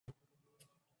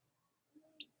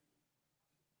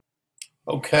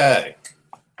Okay,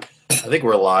 I think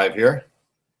we're live here.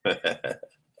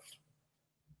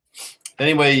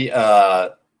 Anyway,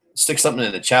 stick something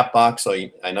in the chat box so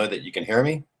I know that you can hear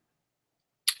me.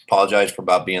 Apologize for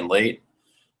about being late.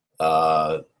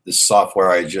 This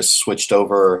software I just switched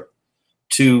over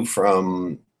to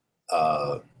from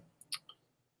another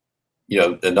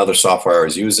software I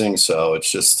was using, so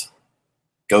it's just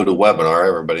GoToWebinar.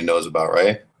 Everybody knows about,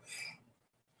 right?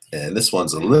 And this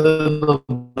one's a little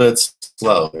bit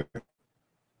slow.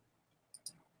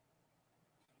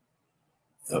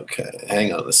 Okay,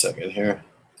 hang on a second here.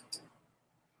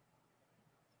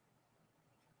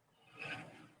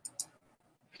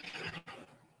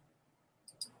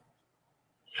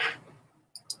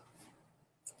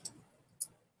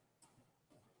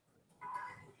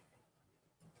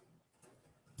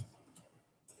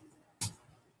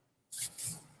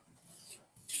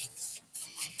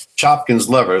 Shopkins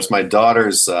lovers, my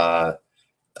daughter's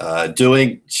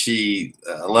doing. She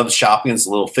loves Shopkins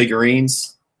little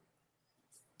figurines.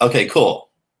 Okay, cool.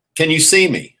 Can you see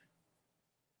me?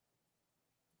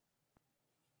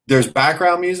 There's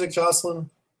background music, Jocelyn?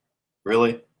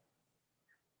 Really?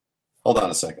 Hold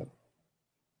on a second.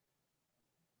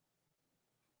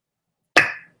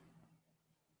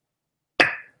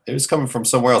 It was coming from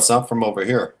somewhere else, not from over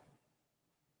here.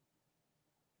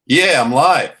 Yeah, I'm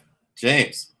live.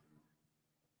 James.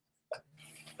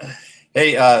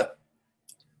 Hey,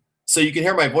 so you can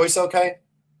hear my voice okay?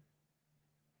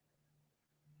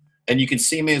 And you can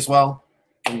see me as well?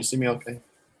 Can you see me okay?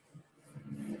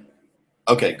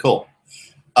 Okay, cool.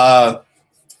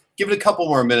 Give it a couple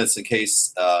more minutes in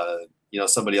case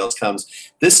somebody else comes.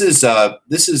 This is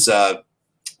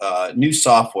new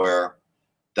software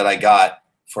that I got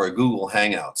for Google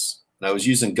Hangouts, and I was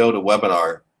using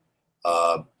GoToWebinar,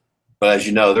 but as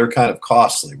you know, they're kind of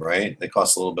costly, right? They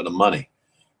cost a little bit of money.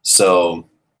 So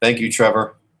thank you,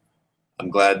 Trevor. I'm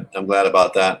glad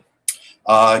about that.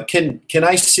 Can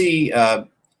I see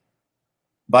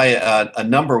by a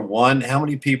number one, how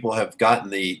many people have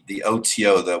gotten the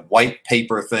OTO, the white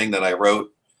paper thing that I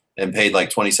wrote and paid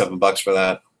like $27 for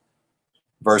that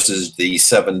versus the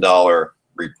 $7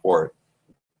 report?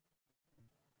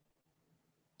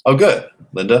 Oh, good,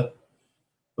 Linda.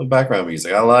 The background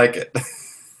music, I like it.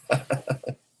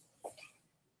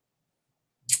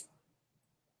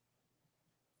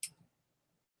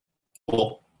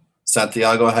 Cool.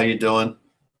 Santiago, how you doing?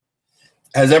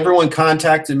 Has everyone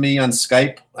contacted me on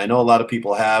Skype? I know a lot of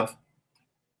people have.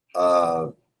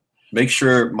 Make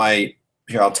sure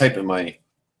here, I'll type in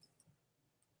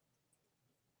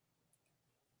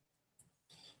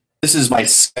this is my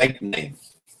Skype name,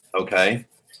 okay?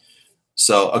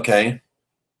 So, okay.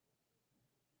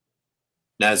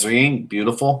 Nazreen,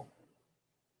 beautiful.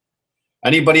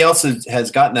 Anybody else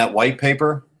has gotten that white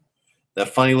paper? That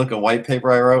funny looking white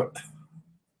paper I wrote?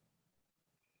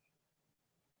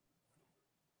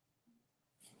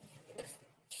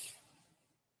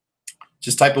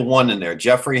 Just type a 1 in there.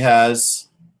 Jeffrey has.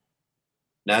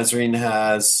 Nazreen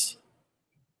has.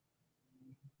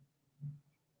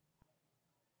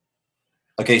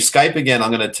 Okay, Skype again. I'm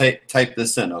going to type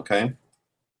this in, okay?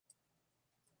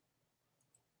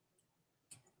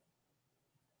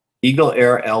 Eagle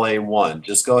Air LA1.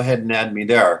 Just go ahead and add me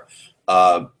there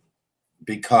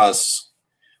because,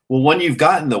 well, when you've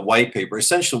gotten the white paper,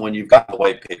 essentially when you've got the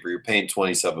white paper, you're paying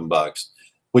 $27,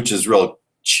 which is real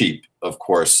cheap, of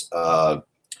course. The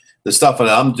stuff that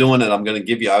I'm doing and I'm going to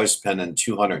give you, I was spending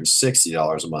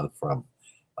 $260 a month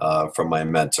from my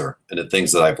mentor and the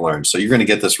things that I've learned. So you're going to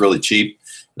get this really cheap,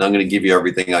 and I'm going to give you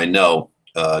everything I know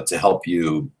to help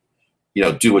you,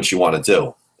 do what you want to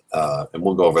do, and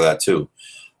we'll go over that too.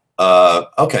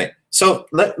 Okay, so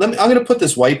I'm going to put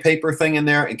this white paper thing in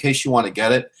there in case you want to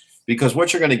get it, because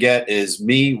what you're going to get is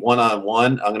me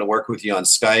one-on-one. I'm going to work with you on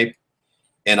Skype,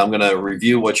 and I'm going to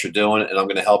review what you're doing, and I'm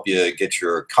going to help you get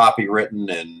your copy written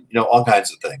and, all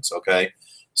kinds of things, okay?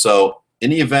 So in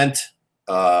the event,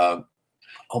 hold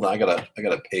on, I got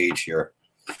a page here.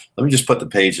 Let me just put the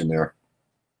page in there.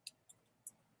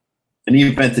 In the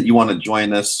event that you want to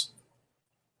join this,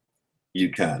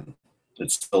 you can.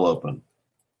 It's still open.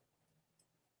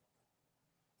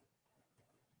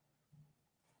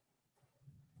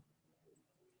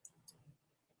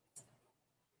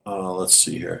 Let's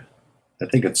see here. I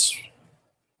think it's.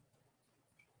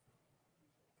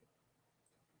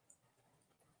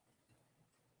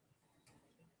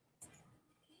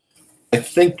 I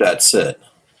think that's it.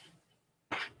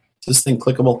 Is this thing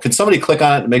clickable? Can somebody click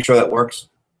on it and make sure that works?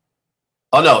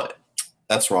 Oh, no,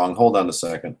 that's wrong. Hold on a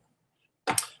second.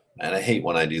 Man, I hate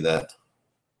when I do that.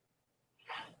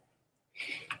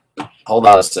 Hold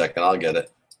on a second. I'll get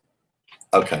it.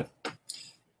 Okay.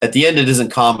 At the end, it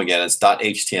isn't com again. It's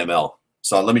 .html.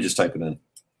 So let me just type it in.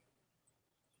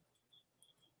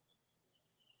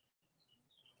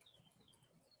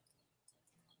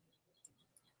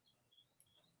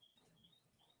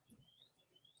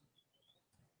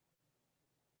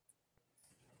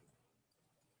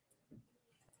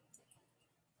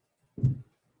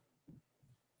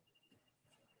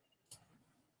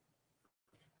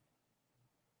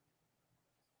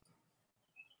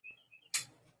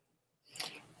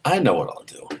 I know what I'll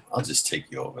do. I'll just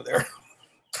take you over there.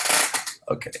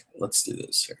 Okay, let's do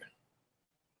this here.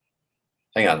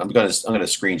 Hang on, I'm gonna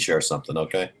screen share something,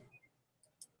 okay?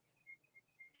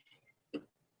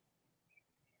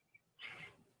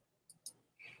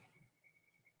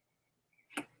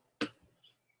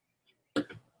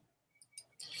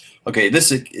 Okay,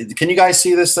 can you guys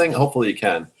see this thing? Hopefully you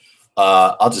can.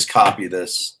 I'll just copy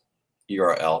this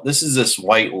URL. This is this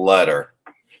white letter.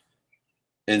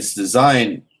 It's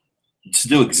designed to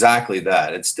do exactly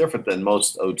that. It's different than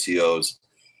most OTOs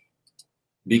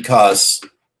because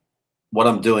what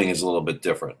I'm doing is a little bit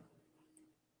different.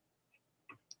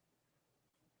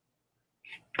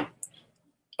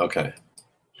 Okay.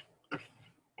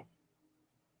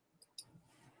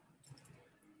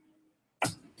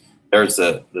 There's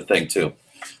the thing too.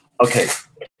 Okay.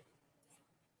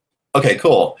 Okay,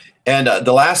 cool. And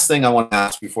the last thing I want to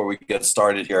ask before we get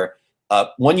started here,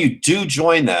 when you do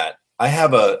join that, I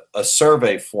have a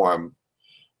survey form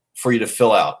for you to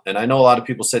fill out. And I know a lot of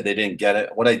people said they didn't get it.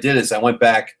 What I did is I went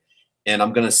back and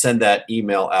I'm going to send that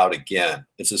email out again.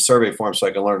 It's a survey form so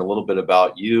I can learn a little bit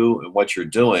about you and what you're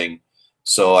doing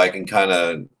so I can kind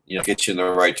of get you in the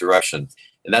right direction.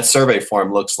 And that survey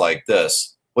form looks like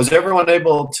this. Was everyone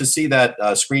able to see that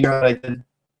screen that I did?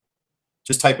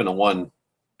 Just type in a 1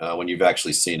 when you've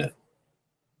actually seen it,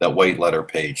 that white letter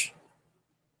page.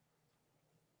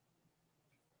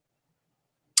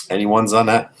 Anyone's on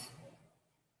that?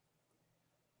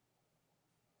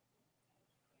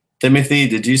 Timothy,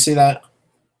 did you see that?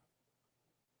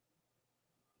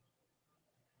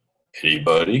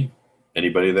 Anybody?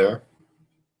 Anybody there?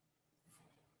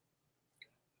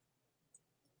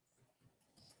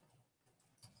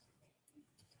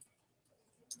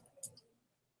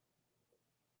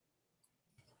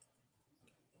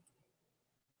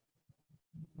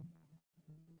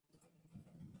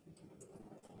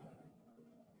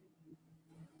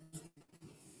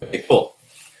 Okay, cool.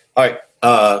 All right.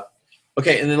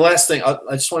 Okay, and then the last thing, I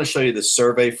just want to show you the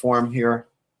survey form here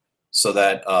so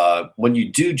that when you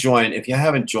do join, if you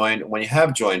haven't joined, when you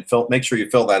have joined, make sure you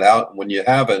fill that out. When you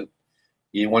haven't,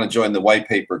 you want to join the white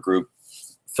paper group,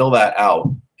 fill that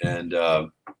out, and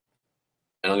I'm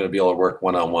going to be able to work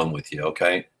one-on-one with you,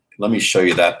 okay? Let me show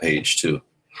you that page too.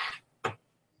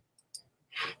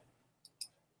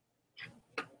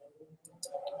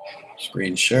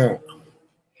 Screen share.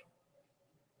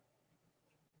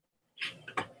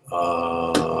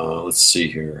 Let's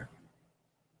see here.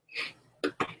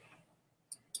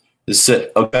 This is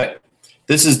it. Okay.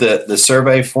 This is the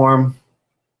survey form,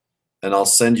 and I'll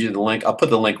send you the link. I'll put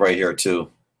the link right here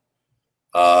too.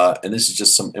 And this is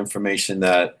just some information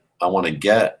that I want to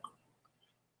get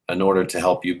in order to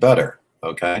help you better.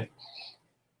 Okay.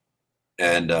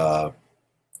 And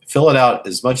fill it out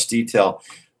as much detail.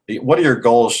 What are your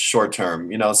goals short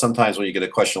term? Sometimes when you get a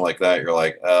question like that, you're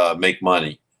like, make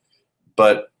money.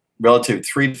 But relative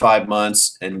 3 to 5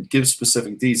 months, and give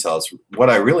specific details.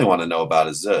 What I really want to know about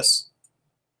is this,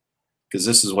 because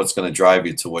this is what's going to drive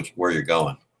you to where you're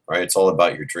going, right? It's all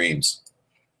about your dreams.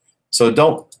 So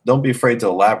don't be afraid to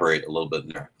elaborate a little bit in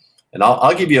there. And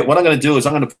I'll give you, what I'm going to do is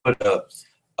I'm going to put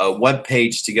a web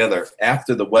page together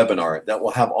after the webinar that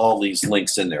will have all these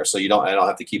links in there. So I don't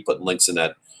have to keep putting links in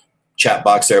that chat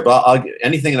box there. But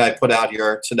anything that I put out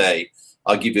here today,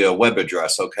 I'll give you a web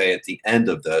address, okay, at the end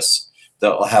of this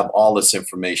that will have all this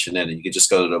information in it. You can just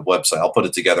go to the website. I'll put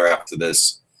it together after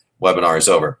this webinar is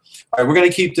over. All right, we're going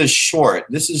to keep this short.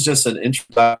 This is just an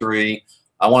introductory.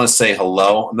 I want to say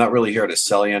hello. I'm not really here to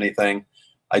sell you anything.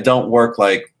 I don't work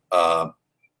like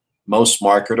most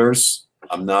marketers.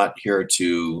 I'm not here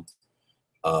to,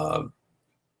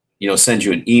 send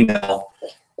you an email,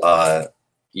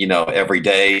 every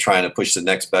day trying to push the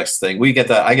next best thing. We get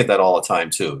that. I get that all the time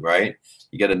too, right?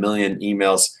 You get a million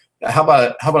emails. How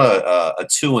about a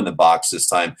 2 in the box this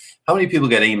time? How many people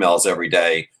get emails every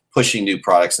day pushing new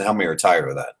products, and how many are tired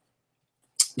of that?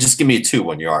 Just give me a 2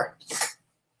 when you are.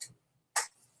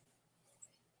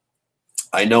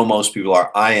 I know most people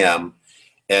are. I am.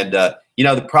 And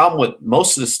the problem with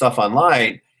most of the stuff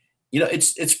online,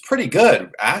 it's pretty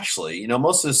good actually.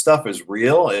 Most of the stuff is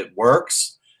real. It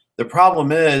works. The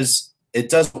problem is it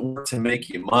doesn't work to make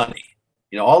you money.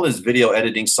 You know, all this video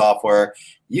editing software,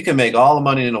 you can make all the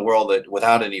money in the world that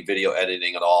without any video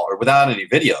editing at all, or without any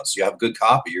videos. You have good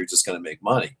copy, you're just going to make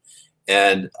money.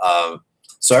 And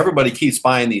so everybody keeps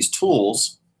buying these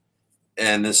tools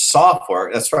and this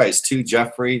software. That's right. It's to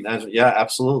Jeffrey. Yeah,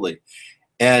 absolutely.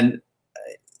 And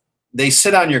they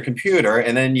sit on your computer,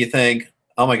 and then you think,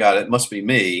 oh my God, it must be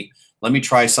me. Let me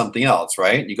try something else,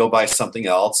 right? You go buy something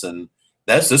else, and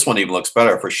this one even looks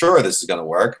better. For sure, this is going to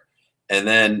work. And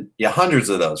then, yeah, hundreds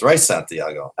of those, right,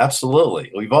 Santiago?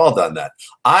 Absolutely. We've all done that.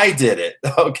 I did it,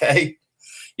 okay?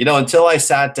 You know, until I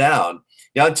sat down.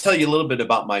 Yeah, I'll tell you a little bit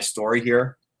about my story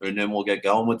here, and then we'll get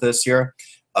going with this here.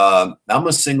 I'm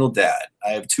a single dad. I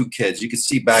have 2 kids. You can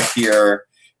see back here,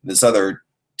 this other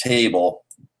table.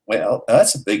 Well,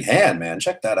 that's a big hand, man.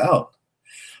 Check that out.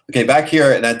 Okay, back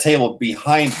here at that table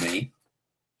behind me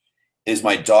is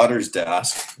my daughter's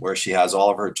desk where she has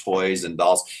all of her toys and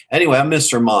dolls. Anyway, I'm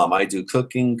Mr. Mom. I do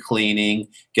cooking, cleaning,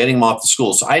 getting them off to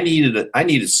school. So I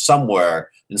needed somewhere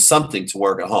and something to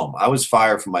work at home. I was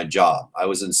fired from my job. I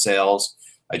was in sales.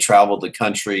 I traveled the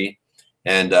country,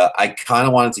 and I kind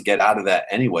of wanted to get out of that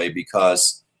anyway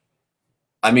because,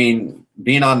 I mean,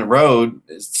 being on the road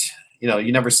is, you know,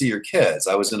 you never see your kids.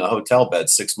 I was in a hotel bed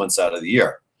 6 months out of the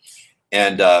year.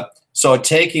 And so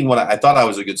taking what I thought I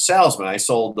was a good salesman, I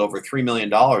sold over $3 million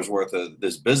worth of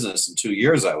this business in 2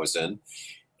 years I was in.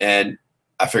 And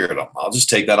I figured, I'll just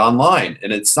take that online.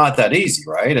 And it's not that easy,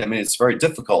 right? I mean, it's very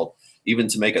difficult even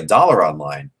to make $1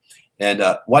 online. And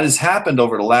what has happened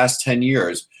over the last 10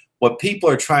 years, what people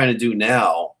are trying to do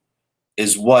now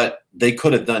is what they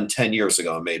could have done 10 years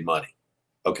ago and made money,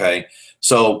 okay?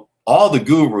 So all the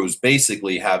gurus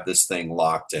basically have this thing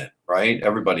locked in, right?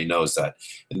 Everybody knows that.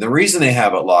 And the reason they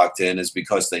have it locked in is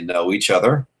because they know each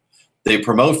other. They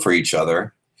promote for each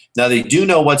other. Now, they do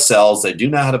know what sells. They do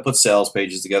know how to put sales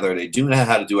pages together. They do know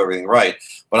how to do everything right.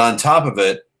 But on top of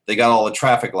it, they got all the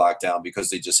traffic locked down because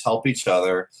they just help each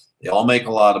other. They all make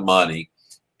a lot of money.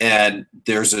 And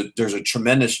there's a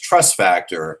tremendous trust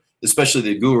factor, especially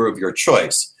the guru of your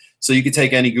choice. So you could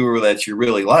take any guru that you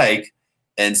really like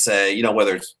and say, you know,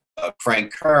 whether it's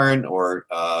Frank Kern or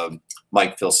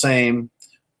Mike Filsaime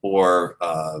or,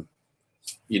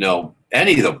 you know,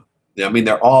 any of them. I mean,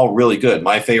 they're all really good.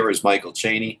 My favorite is Michael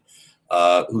Chaney,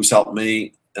 who's helped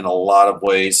me in a lot of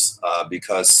ways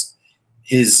because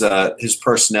his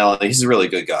personality, he's a really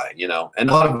good guy, you know,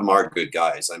 and a lot of them are good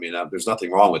guys. I mean, there's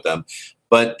nothing wrong with them,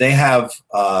 but they have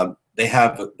the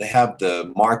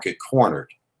market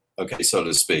cornered, okay, so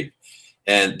to speak.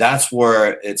 And that's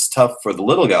where it's tough for the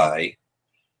little guy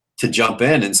to jump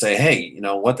in and say, hey, you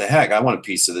know, what the heck? I want a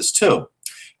piece of this too.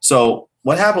 So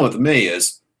what happened with me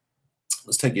is,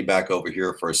 let's take you back over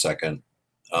here for a second.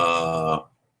 I'm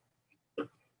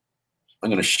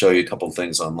going to show you a couple of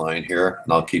things online here,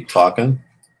 and I'll keep talking.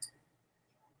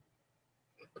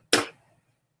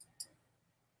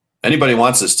 Anybody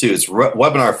wants this too? It's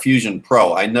Webinar Fusion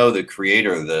Pro. I know the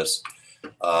creator of this.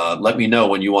 Let me know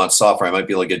when you want software. I might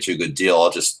be able to get you a good deal.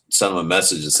 I'll just send them a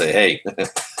message and say, hey,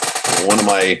 one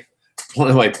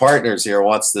of my partners here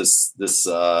wants this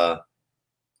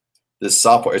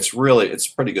software. It's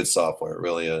pretty good software. It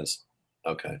really is.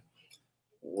 Okay,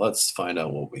 let's find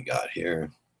out what we got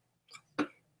here. We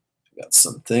got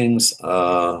some things.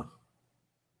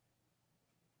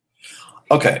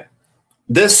 Okay,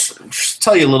 this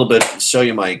tell you a little bit. Show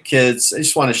you my kids. I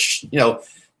just want to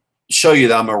show you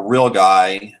that I'm a real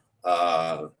guy.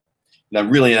 And I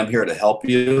really am here to help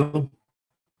you.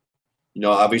 You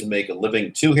know, obviously make a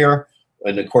living too here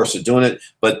in the course of doing it.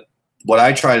 But what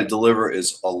I try to deliver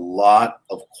is a lot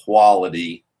of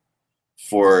quality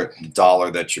for the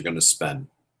dollar that you're going to spend.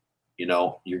 You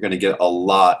know, you're going to get a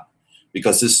lot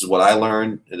because this is what I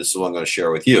learned, and this is what I'm going to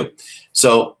share with you.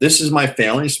 So this is my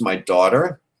family. This is my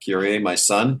daughter, Kyrie, my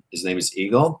son. His name is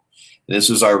Eagle. And this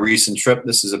was our recent trip.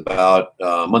 This is about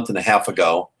a month and a half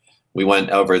ago. We went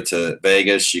over to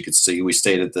Vegas. You could see we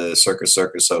stayed at the Circus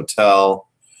Hotel.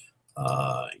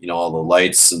 You know, all the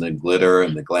lights and the glitter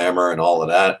and the glamour and all of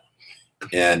that.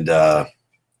 And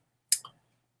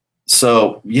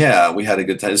so, yeah, we had a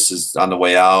good time. This is on the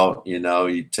way out. You know,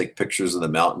 you take pictures of the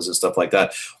mountains and stuff like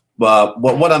that. But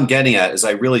what I'm getting at is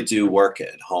I really do work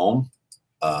at home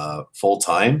full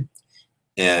time.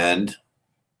 And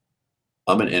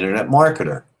I'm an internet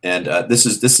marketer. And this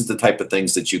is the type of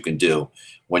things that you can do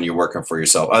when you're working for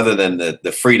yourself, other than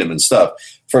the freedom and stuff.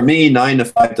 For me, 9 to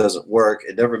 5 doesn't work.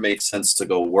 It never made sense to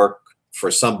go work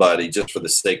for somebody just for the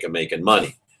sake of making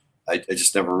money. I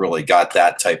just never really got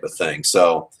that type of thing.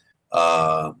 So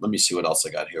let me see what else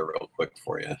I got here real quick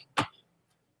for you.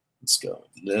 Let's go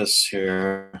with this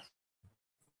here.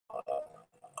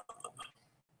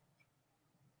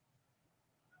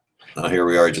 Oh, here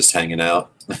we are just hanging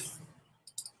out.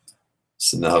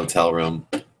 It's in the hotel room.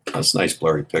 That's a nice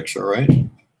blurry picture, right?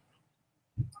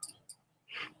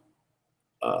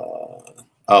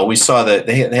 Oh, we saw that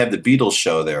they have the Beatles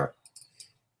show there.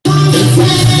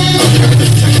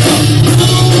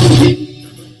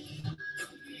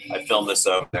 I filmed this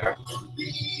over there.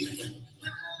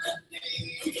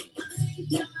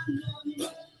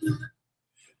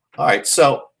 All right.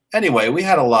 So anyway, we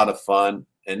had a lot of fun,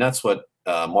 and that's what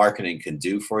marketing can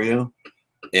do for you.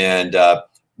 And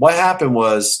what happened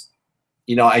was,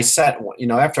 I sat,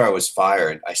 after I was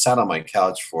fired, I sat on my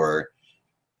couch for,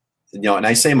 and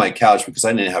I say my couch because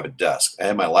I didn't have a desk. I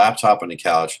had my laptop on the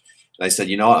couch, and I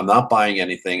said, I'm not buying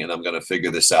anything, and I'm going to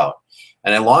figure this out.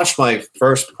 And I launched my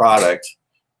first product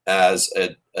as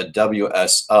a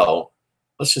WSO.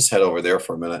 Let's just head over there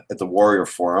for a minute at the Warrior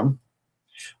Forum.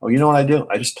 Oh, you know what I do?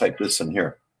 I just type this in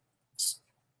here. It's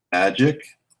Magic,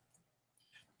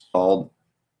 called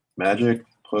Magic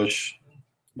Push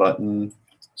Button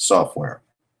Software.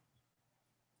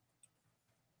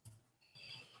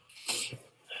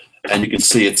 And you can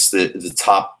see it's the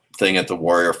top thing at the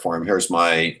Warrior Forum. Here's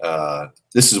my,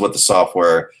 this is what the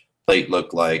software plate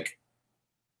looked like.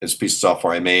 It's a piece of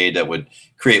software I made that would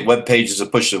create web pages, a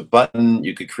push of a button.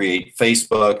 You could create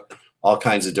Facebook, all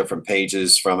kinds of different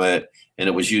pages from it. And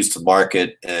it was used to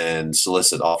market and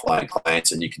solicit offline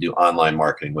clients, and you can do online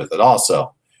marketing with it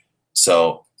also.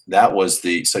 So that was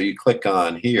so you click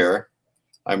on here.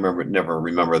 I never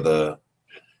remember the,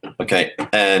 okay,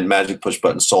 and Magic Push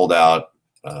Button sold out.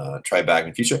 Try back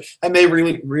in the future. I may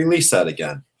release that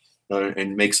again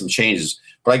and make some changes.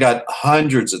 But I got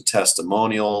hundreds of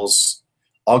testimonials.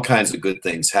 All kinds of good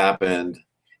things happened.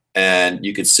 And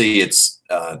you can see it's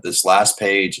this last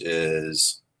page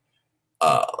is,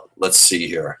 let's see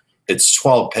here. It's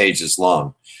 12 pages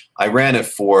long. I ran it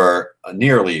for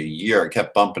nearly a year and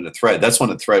kept bumping the thread. That's when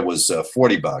the thread was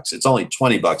 $40. It's only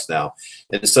 $20 now.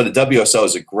 And so the WSO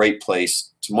is a great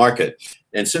place to market.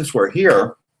 And since we're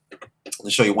here, I'll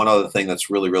show you one other thing that's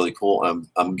really, really cool.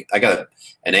 I got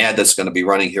an ad that's going to be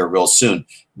running here real soon.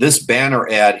 This banner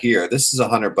ad here, this is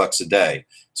 $100 a day.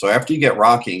 So after you get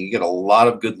rocking, you get a lot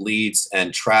of good leads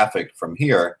and traffic from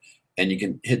here, and you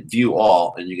can hit view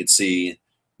all, and you can see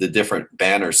the different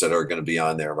banners that are going to be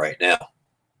on there right now.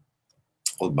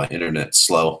 Hold my internet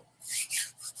slow.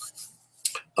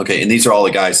 Okay, and these are all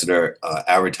the guys that are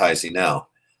advertising now.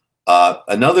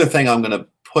 Another thing I'm going to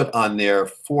put on there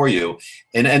for you,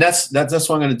 and that's what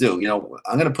I'm going to do.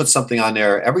 I'm going to put something on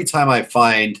there every time I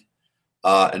find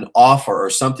an offer or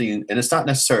something, and it's not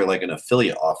necessarily like an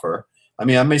affiliate offer. I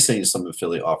mean, I may send you some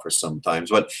affiliate offers sometimes,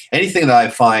 but anything that I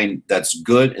find that's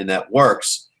good and that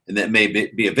works and that may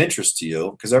be of interest to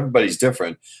you, because everybody's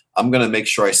different, I'm going to make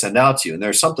sure I send out to you. And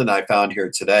there's something I found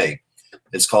here today.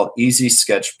 It's called Easy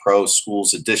Sketch Pro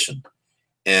Schools Edition.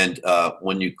 And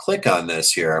when you click on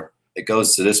this here, it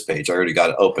goes to this page. I already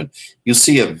got it open. You'll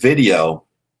see a video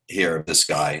here of this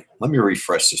guy. Let me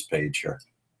refresh this page here.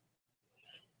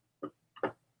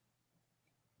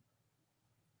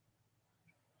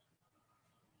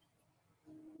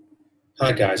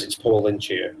 Hi guys, it's Paul Lynch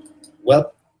here.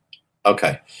 Well,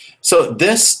 okay. So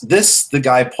the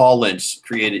guy Paul Lynch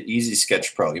created Easy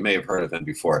Sketch Pro. You may have heard of him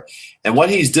before. And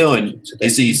what he's doing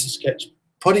is he's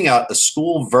putting out a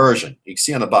school version. You can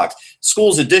see on the box,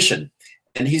 Schools Edition.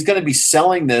 And he's going to be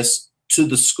selling this to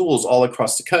the schools all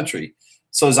across the country.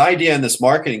 So his idea in this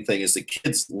marketing thing is the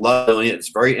kids love it. It's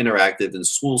very interactive, and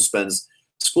schools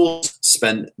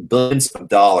spend billions of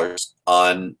dollars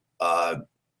on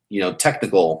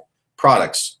technical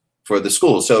products for the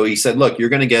school. So he said, look, you're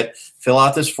going to fill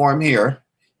out this form here.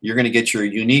 You're going to get your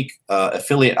unique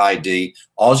affiliate ID.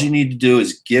 All you need to do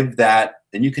is give that,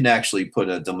 and you can actually put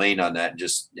a domain on that and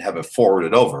just have it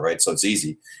forwarded over, right? So it's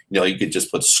easy. You could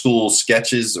just put School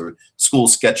Sketches or School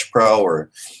Sketch Pro or,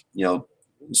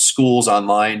 schools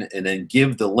online, and then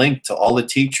give the link to all the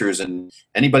teachers and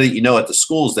anybody at the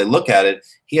schools. They look at it.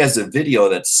 He has a video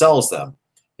that sells them.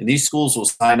 And these schools will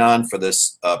sign on for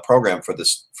this program for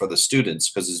the students,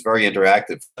 because it's very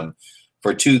interactive for them,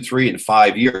 for 2, 3, and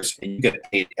 5 years, and you get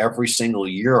paid every single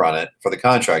year on it for the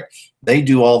contract. They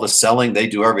do all the selling. They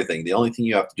do everything. The only thing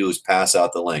you have to do is pass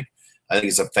out the link. I think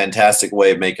it's a fantastic way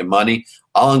of making money.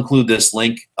 I'll include this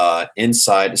link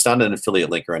inside. It's not an affiliate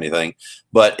link or anything,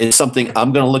 but it's something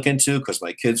I'm going to look into because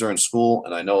my kids are in school,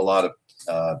 and I know a lot of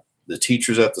the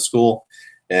teachers at the school.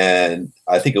 And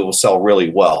I think it will sell really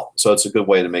well. So it's a good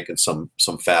way to make some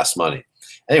fast money.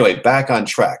 Anyway, back on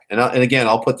track. And again,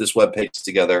 I'll put this webpage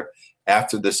together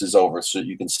after this is over so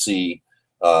you can see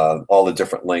all the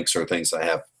different links or things I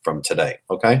have from today.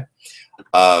 Okay.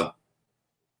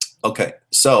 Okay.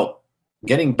 So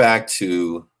getting back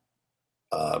to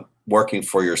working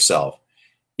for yourself.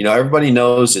 You know, everybody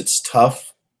knows it's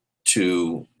tough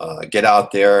to get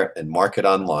out there and market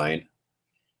online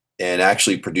and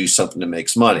actually produce something that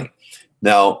makes money.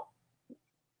 Now,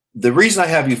 the reason I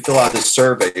have you fill out this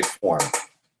survey form,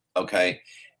 okay,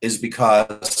 is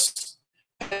because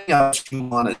depending on what you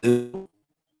want to do,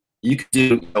 you can do,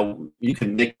 you know, you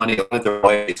can make money other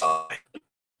ways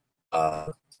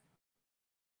online.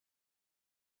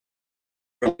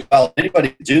 Well, anybody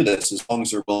can do this as long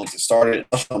as they're willing to start it.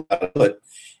 I'll show them how to do it.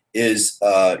 Is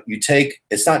you take,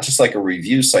 it's not just like a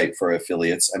review site for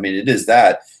affiliates. I mean, it is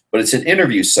that, but it's an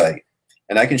interview site,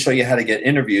 and I can show you how to get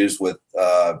interviews with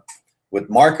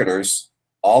marketers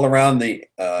all around the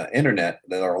internet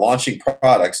that are launching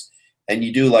products. And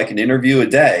you do like an interview a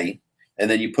day, and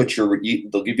then you put your,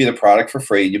 they'll give you the product for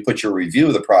free. You put your review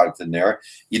of the product in there.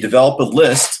 You develop a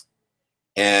list,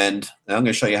 and I'm going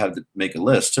to show you how to make a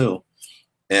list too.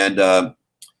 And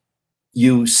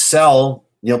you sell.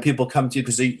 You know, people come to you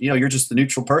because you know, you're just the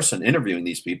neutral person interviewing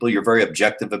these people. You're very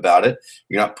objective about it.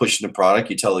 You're not pushing the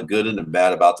product. You tell the good and the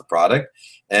bad about the product.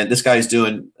 And this guy's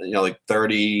doing, you know, like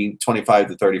 $25,000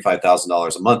 to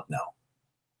 $35,000 a month now.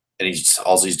 And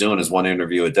all he's doing is one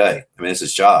interview a day. I mean, it's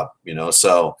his job, you know.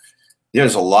 So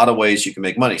there's a lot of ways you can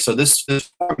make money. So this form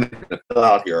that I'm going to fill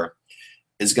out here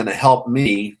is going to help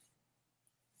me.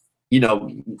 You know,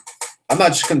 I'm not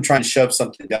just going to try and shove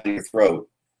something down your throat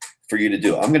for you to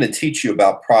do. I'm going to teach you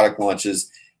about product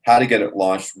launches, how to get it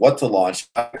launched, what to launch,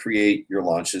 how to create your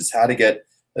launches, how to get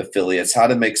affiliates, how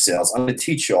to make sales. I'm going to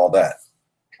teach you all that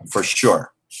for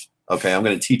sure. Okay, I'm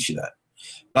going to teach you that.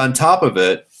 On top of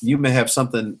it, you may have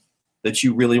something that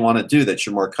you really want to do that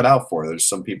you're more cut out for. There's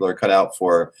some people are cut out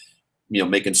for, you know,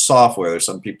 making software. There's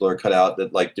some people are cut out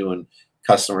that like doing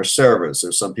customer service.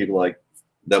 There's some people like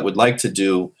that would like to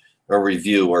do a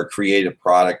review or create a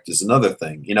product is another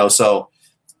thing, you know. So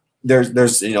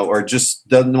there's you know, or just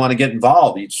doesn't want to get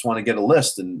involved. You just want to get a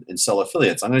list and sell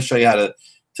affiliates. I'm going to show you how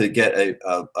to get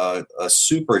a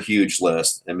super huge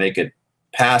list and make it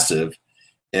passive,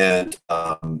 and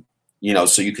you know,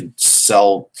 so you can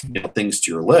sell, you know, things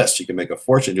to your list. You can make a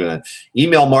fortune doing that.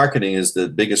 Email marketing is the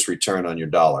biggest return on your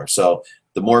dollar. So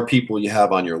the more people you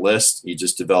have on your list, you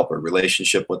just develop a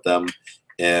relationship with them,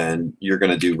 and you're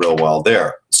going to do real well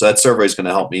there. So that survey is going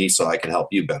to help me so I can help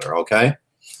you better, okay?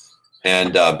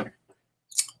 And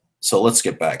so let's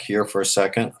get back here for a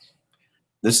second.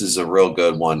 This is a real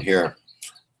good one here.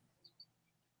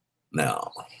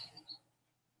 Now,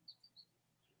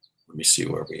 let me see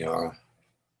where we are.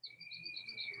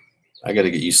 I got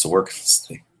to get used to working this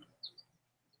thing.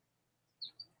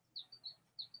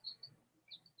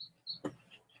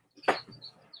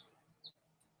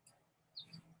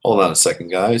 Hold on a second,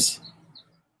 guys.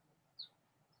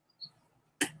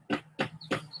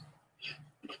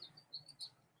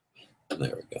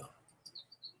 There we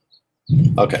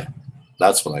go. Okay,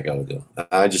 that's what I got to do.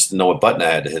 I just didn't know what button I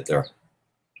had to hit there.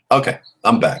 Okay,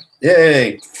 I'm back.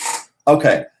 Yay.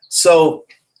 Okay, so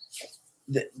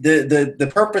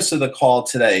the purpose of the call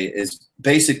today is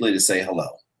basically to say hello.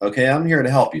 Okay, I'm here to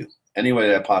help you any way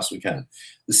that I possibly can.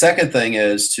 The second thing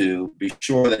is to be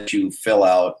sure that you fill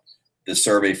out the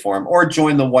survey form or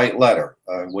join the white letter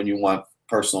when you want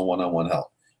personal one-on-one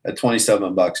help. At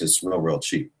 $27, it's real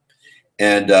cheap.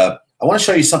 And I want to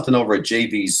show you something over at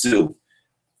JVZoo.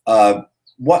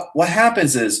 What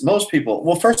happens is most people,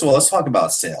 well, first of all, let's talk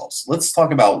about sales. Let's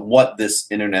talk about what this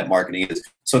internet marketing is.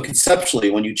 So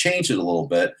conceptually, when you change it a little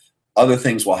bit, other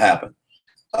things will happen.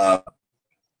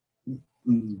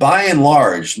 By and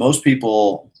large, most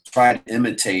people try to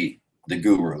imitate the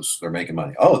gurus. They're making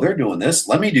money. Oh, they're doing this.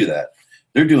 Let me do that.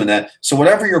 They're doing that. So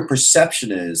whatever your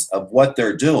perception is of what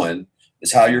they're doing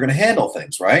is how you're going to handle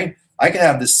things, right? I could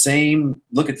have the same,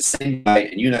 look at the same guy,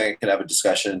 and you and I could have a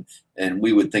discussion, and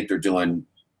we would think they're doing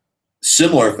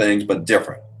similar things but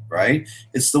different, right?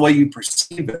 It's the way you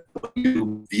perceive it, the way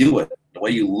you view it, the way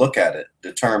you look at it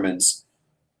determines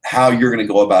how you're going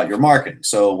to go about your marketing.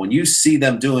 So when you see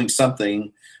them doing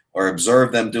something or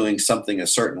observe them doing something a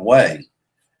certain way,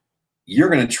 you're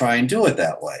going to try and do it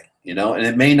that way, you know, and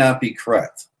it may not be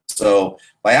correct. So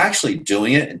by actually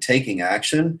doing it and taking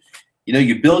action, you know,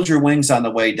 you build your wings on the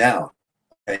way down.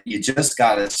 Okay? You just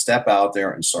got to step out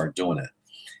there and start doing it.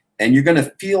 And you're going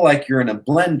to feel like you're in a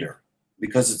blender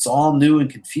because it's all new and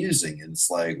confusing. And it's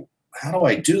like, how do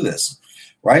I do this?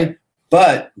 Right?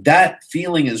 But that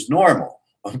feeling is normal.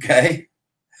 Okay?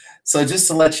 So just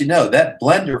to let you know, that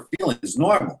blender feeling is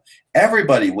normal.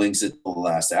 Everybody wings it till the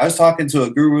last day. I was talking to a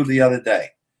guru the other day,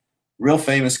 real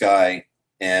famous guy,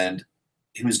 and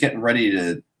he was getting ready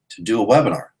to do a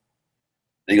webinar.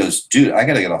 And he goes, dude, I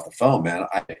got to get off the phone, man.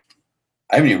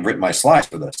 I haven't even written my slides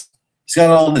for this. He's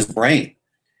got it all in his brain.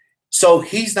 So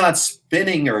he's not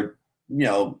spinning or,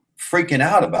 freaking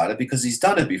out about it because he's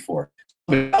done it before.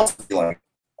 Somebody else would be like,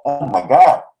 oh my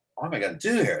God, what am I going to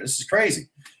do here? This is crazy,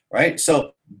 right?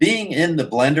 So being in the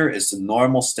blender is the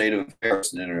normal state of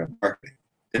affairs in internet marketing.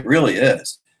 It really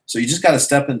is. So you just got to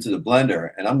step into the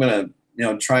blender, and I'm going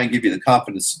to, try and give you the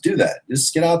confidence to do that.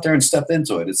 Just get out there and step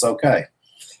into it. It's okay.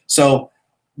 So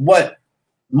what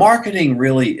marketing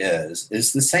really is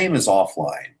the same as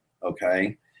offline,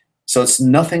 okay? So it's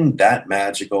nothing that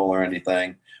magical or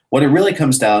anything. What it really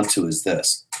comes down to is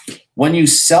this. When you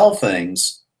sell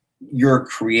things, you're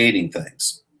creating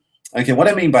things. Okay, what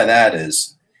I mean by that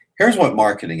is, here's what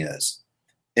marketing is.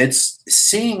 It's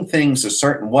seeing things a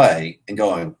certain way and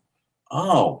going,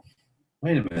 oh,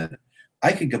 wait a minute.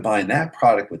 I could combine that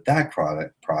product with that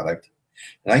product,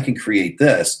 and I can create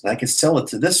this, and I can sell it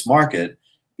to this market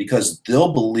because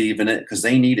they'll believe in it because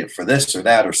they need it for this or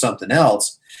that or something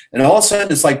else. And all of a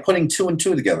sudden, it's like putting two and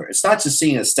two together. It's not just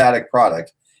seeing a static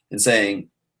product and saying,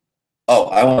 oh,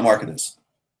 I want to market this.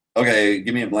 Okay,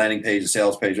 give me a landing page, a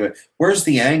sales page. Where's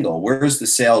the angle? Where's the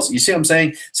sales? You see what I'm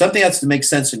saying? Something has to make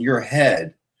sense in your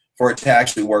head for it to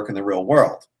actually work in the real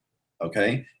world.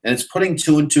 Okay? And it's putting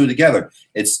two and two together.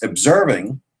 It's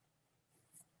observing.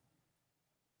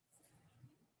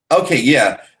 Okay,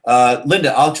 yeah.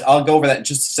 Linda, I'll go over that in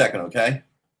just a second, okay?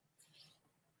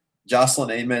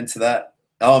 Jocelyn, amen to that.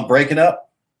 Oh, I'm breaking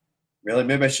up? Really?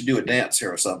 Maybe I should do a dance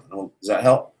here or something. Does that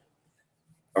help?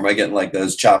 Or am I getting like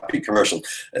those choppy commercials?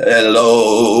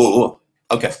 Hello.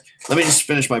 Okay, let me just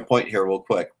finish my point here real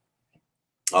quick.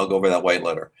 I'll go over that white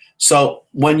letter. So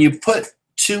when you put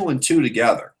two and two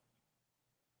together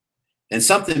and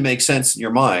something makes sense in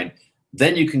your mind,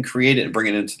 then you can create it and bring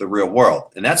it into the real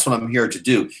world. And that's what I'm here to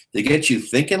do, to get you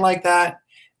thinking like that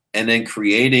and then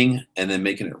creating and then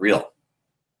making it real.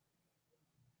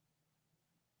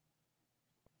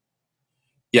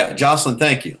 Yeah, Jocelyn,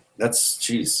 thank you. That's,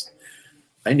 geez.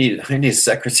 I need a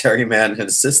secretary, man, an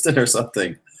assistant or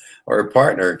something, or a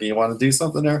partner. Do you want to do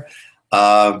something there?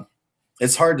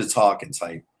 It's hard to talk and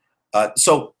type.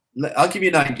 So I'll give you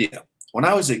an idea. When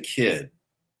I was a kid,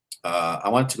 I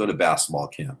wanted to go to basketball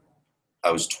camp. I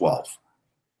was 12.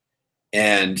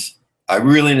 And I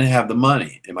really didn't have the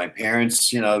money. And my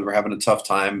parents, were having a tough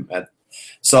time.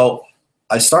 So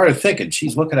I started thinking,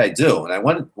 geez, what could I do? And I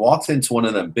walked into one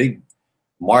of them big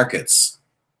markets,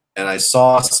 and I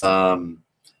saw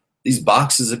these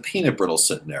boxes of peanut brittle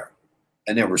sitting there,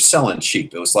 and they were selling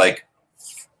cheap. It was like,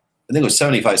 I think it was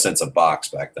 75 cents a box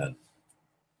back then.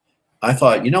 I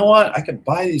thought, you know what? I could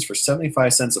buy these for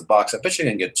 75 cents a box. I bet you I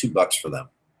can get $2 for them.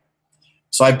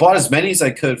 So I bought as many as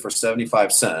I could for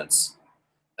 75 cents,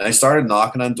 and I started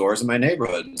knocking on doors in my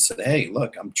neighborhood and said, hey,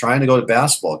 look, I'm trying to go to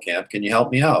basketball camp. Can you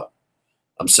help me out?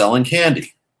 I'm selling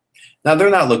candy. Now,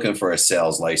 they're not looking for a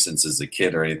sales license as a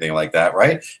kid or anything like that,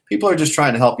 right? People are just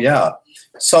trying to help you out.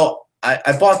 So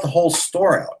I bought the whole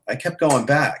store out. I kept going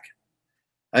back.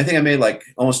 I think I made like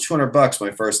almost $200 my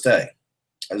first day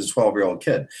as a 12-year-old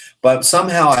kid. But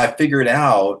somehow I figured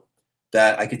out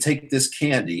that I could take this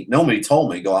candy. Nobody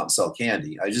told me to go out and sell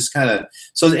candy. I just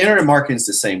so the internet marketing is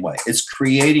the same way. It's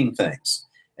creating things.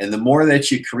 And the more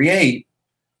that you create,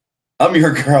 I'm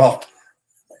your girl.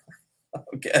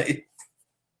 Okay.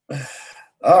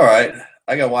 All right.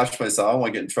 I got to watch myself. I don't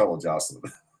want to get in trouble, Jocelyn.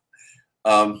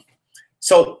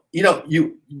 So,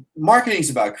 marketing is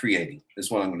about creating,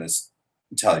 is what I'm going to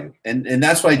tell you. And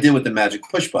that's what I did with the magic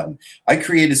push button. I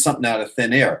created something out of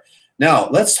thin air. Now,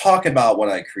 let's talk about what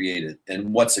I created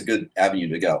and what's a good avenue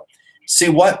to go. See,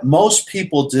 what most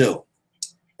people do,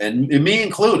 and me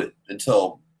included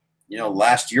until,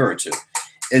 last year or two,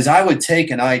 is I would take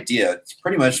an idea,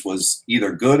 pretty much was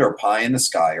either good or pie in the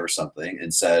sky or something,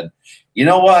 and said, you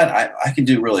know what, I can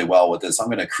do really well with this. I'm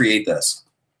going to create this.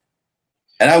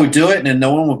 And I would do it, and then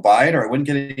no one would buy it, or I wouldn't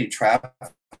get any traffic,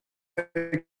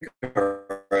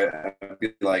 or I'd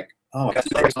be like, oh my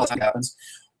God, all that happens.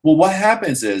 Well, what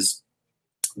happens is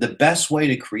the best way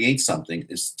to create something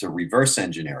is to reverse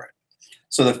engineer it.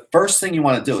 So the first thing you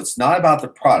want to do, it's not about the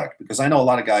product, because I know a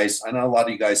lot of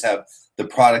you guys have the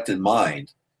product in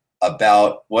mind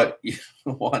about what you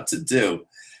want to do.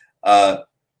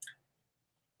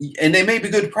 And they may be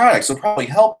good products. They'll probably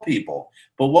help people.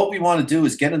 But what we want to do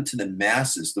is get into the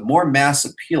masses. The more mass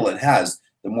appeal it has,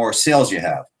 the more sales you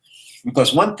have.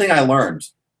 Because one thing I learned,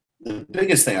 the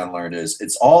biggest thing I learned is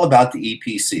it's all about the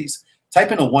EPCs.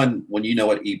 Type in a 1 when you know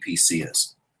what EPC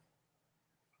is.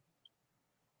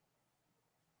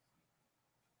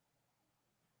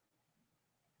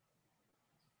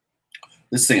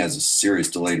 This thing has a serious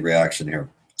delayed reaction here.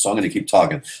 So I'm going to keep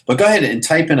talking. But go ahead and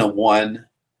type in a 1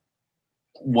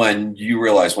 when you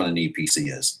realize what an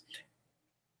EPC is.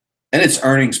 And it's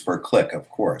earnings per click, of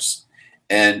course.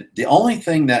 And the only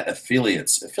thing that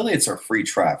affiliates are free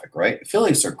traffic, right?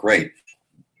 Affiliates are great.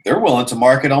 They're willing to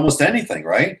market almost anything,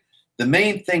 right? The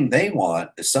main thing they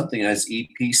want is something as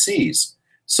EPCs.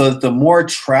 So that the more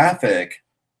traffic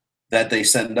that they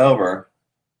send over,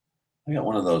 I got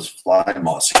one of those fly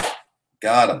moths.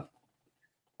 Got them.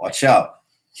 Watch out.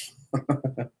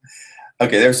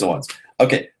 Okay, there's the ones.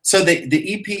 Okay, so the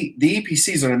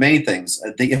EPCs are the main things.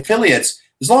 The affiliates,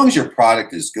 as long as your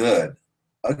product is good,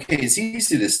 okay, it's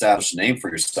easy to establish a name for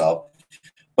yourself,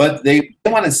 but they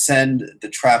want to send the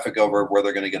traffic over where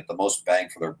they're going to get the most bang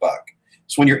for their buck.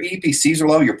 So when your EPCs are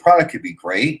low, your product could be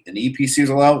great, and EPCs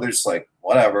are low, they're just like,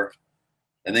 whatever,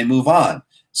 and they move on.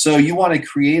 So you want to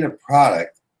create a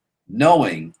product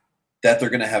knowing that they're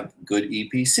going to have good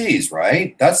EPCs,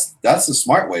 right? That's the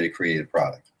smart way to create a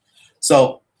product.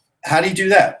 So how do you do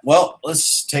that? Well,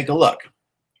 let's take a look.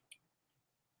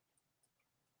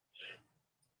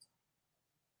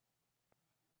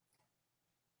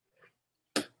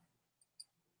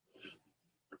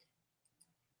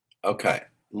 Okay,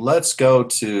 let's go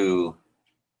to,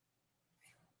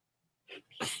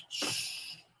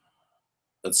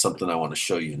 that's something I want to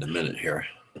show you in a minute here.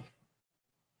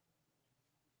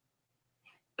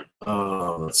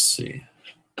 Let's see.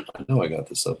 I know I got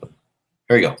this open.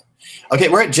 Here we go. Okay,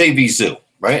 we're at JVZoo,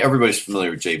 right? Everybody's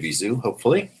familiar with JVZoo,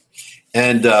 hopefully.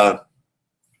 And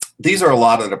these are a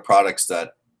lot of the products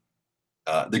that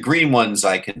the green ones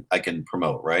I can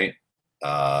promote, right?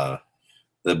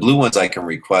 The blue ones I can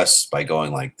request by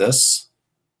going like this.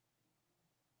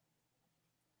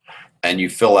 And you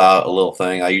fill out a little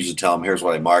thing. I usually tell them, here's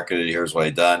what I marketed, here's what I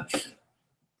done.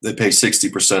 They pay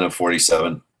 60% of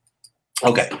 47.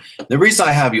 Okay, the reason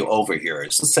I have you over here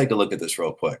is, let's take a look at this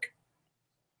real quick.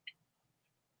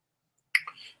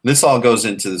 This all goes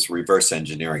into this reverse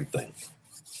engineering thing.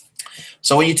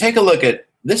 So when you take a look at,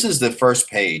 this is the first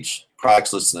page,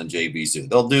 products listed on JVZoo.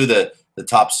 They'll do the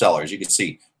top sellers. You can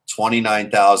see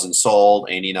 29,000 sold,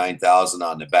 89,000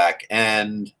 on the back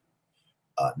end,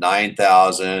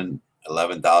 9,000,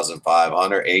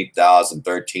 11,500, 8,000,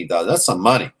 13,000. That's some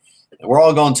money. And we're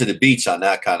all going to the beach on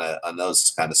that on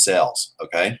those kind of sales.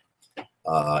 Okay.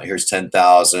 Here's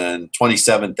 10,000,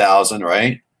 27,000,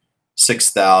 right?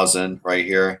 6,000 right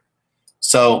here.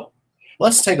 So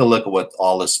let's take a look at what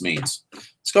all this means.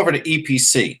 Let's go over to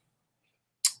EPC.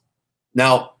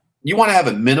 Now, you want to have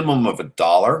a minimum of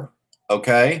 $1,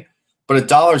 okay? But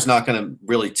 $1 is not going to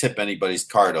really tip anybody's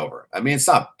card over. I mean, it's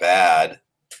not bad.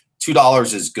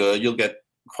 $2 is good. You'll get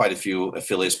quite a few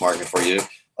affiliates market for you.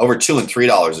 Over $2 and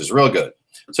 $3 is real good.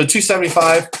 So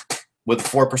 $275 with a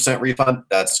 4% refund,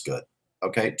 that's good.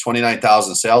 Okay,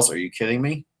 29,000 sales. Are you kidding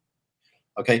me?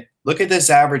 Okay, look at this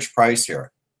average price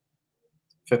here.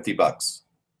 50 bucks,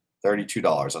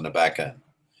 $32 on the back end.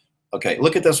 Okay,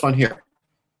 look at this one here.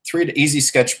 Easy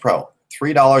Sketch Pro,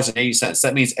 $3.80.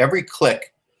 That means every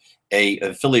click a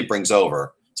affiliate brings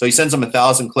over. So he sends them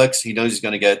 1,000 clicks. He knows he's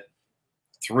going to get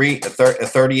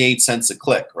 38 cents a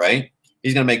click, right?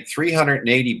 He's going to make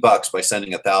 380 bucks by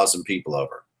sending 1,000 people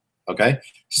over. Okay,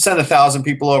 just send 1,000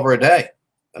 people over a day.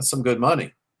 That's some good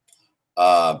money.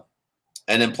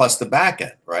 And then plus the back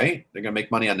end, right? They're going to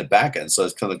make money on the back end, so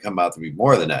it's going to come out to be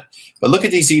more than that. But look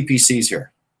at these EPCs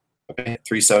here. Okay,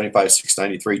 375,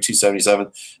 693,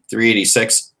 277,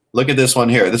 386. Look at this one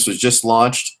here. This was just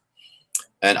launched,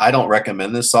 and I don't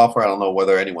recommend this software. I don't know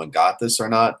whether anyone got this or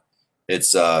not.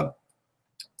 It's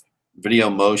Video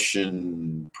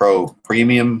Motion Pro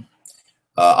Premium.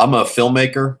 I'm a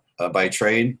filmmaker by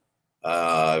trade.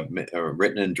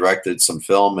 Written and directed some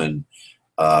film, and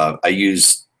I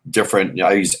use different.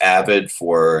 I use Avid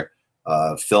for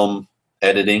film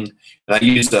editing, and I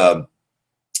use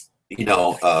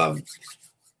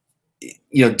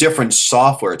different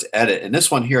software to edit. And this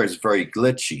one here is very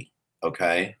glitchy.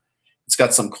 Okay, it's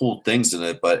got some cool things in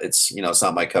it, but it's it's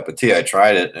not my cup of tea. I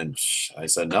tried it, and I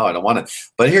said no, I don't want it.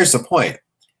 But here's the point: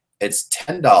 it's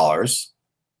 $10.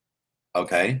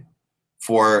 Okay,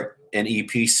 for an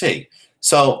EPC.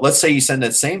 So let's say you send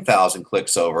that same 1,000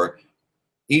 clicks over.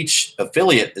 Each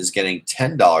affiliate is getting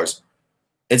 $10.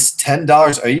 It's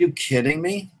 $10. Are you kidding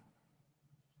me?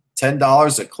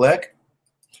 $10 a click?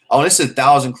 Oh, this is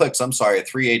 1,000 clicks. I'm sorry, a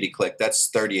 380 click. That's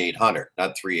 3,800,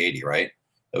 not 380, right?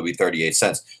 It would be 38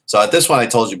 cents. So at this one I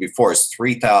told you before, it's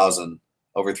 $3,000,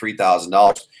 over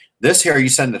 $3,000. This here, you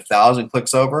send 1,000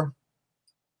 clicks over,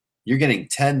 you're getting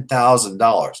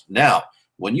 $10,000. Now,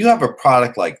 when you have a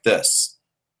product like this,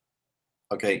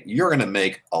 okay, you're going to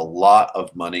make a lot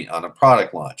of money on a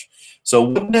product launch. So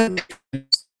wouldn't it be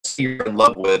you're in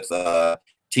love with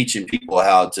teaching people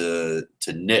how to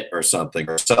knit or something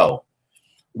or sew.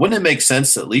 Wouldn't it make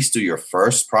sense to at least do your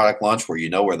first product launch where you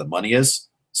know where the money is,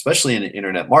 especially in an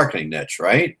internet marketing niche,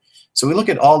 right? So we look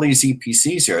at all these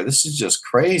EPCs here. This is just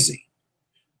crazy.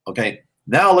 Okay,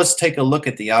 now let's take a look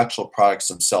at the actual products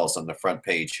themselves on the front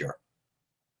page here.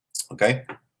 Okay,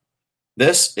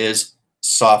 this is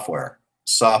software.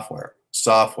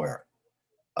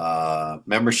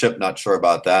 Membership, not sure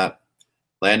about that.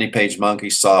 Landing page monkey,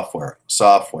 software.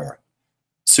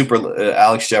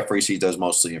 Alex Jeffries, he does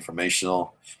mostly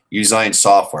informational. Usign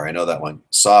software, I know that one.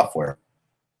 Software.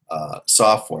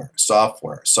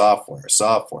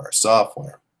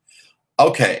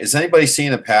 Okay, is anybody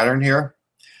seeing a pattern here?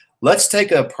 Let's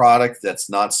take a product that's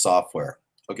not software.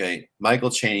 Okay,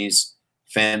 Michael Cheney's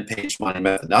fan page money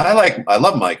method. Now I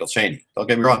love Michael Cheney. Don't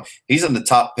get me wrong. He's on the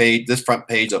top page, this front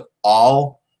page of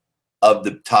all of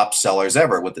the top sellers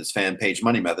ever with his fan page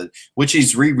money method, which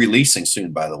he's re-releasing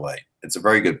soon, by the way. It's a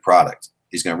very good product.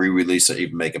 He's going to re-release it,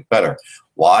 even make it better.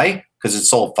 Why? Because it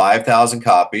sold 5,000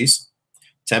 copies,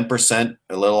 10%,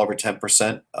 a little over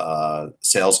 10%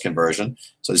 sales conversion.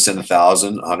 So he's sent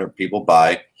 1,100 people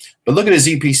buy. But look at his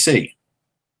EPC.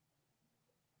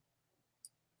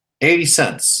 80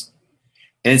 cents.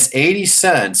 And it's 80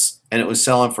 cents, and it was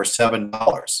selling for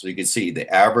 $7. So you can see the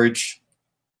average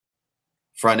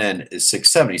front end is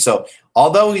 $6.70. So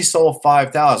although he sold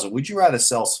 5,000, would you rather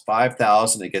sell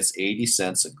 5,000 and gets 80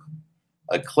 cents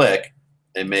a click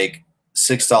and make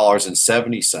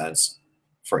 $6.70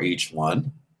 for each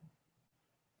one?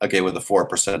 Okay, with a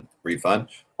 4% refund.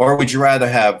 Or would you rather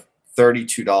have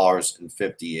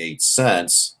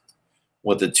 $32.58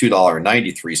 with a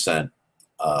 $2.93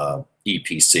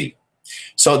 EPC?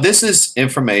 So this is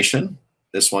information.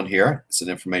 This one here, it's an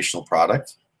informational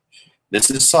product. This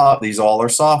is these all are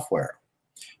software.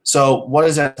 So what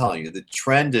is that telling you? The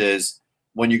trend is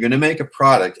when you're going to make a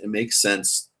product, it makes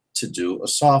sense to do a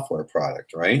software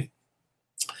product, right?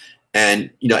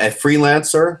 And at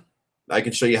Freelancer, I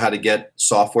can show you how to get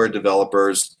software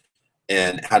developers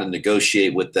and how to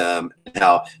negotiate with them.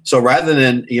 So rather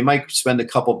than, you might spend a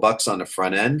couple bucks on the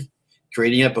front end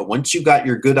creating it, but once you got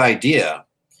your good idea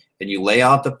and you lay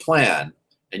out the plan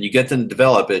and you get them to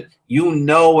develop it,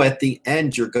 at the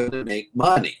end you're going to make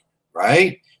money,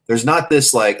 right? There's not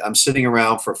this like I'm sitting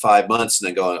around for 5 months and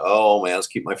then going, oh man, let's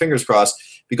keep my fingers crossed.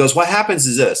 Because what happens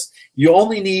is this: you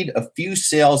only need a few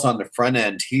sales on the front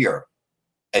end here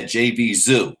at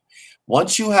JVZoo.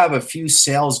 Once you have a few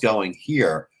sales going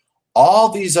here, all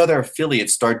these other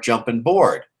affiliates start jumping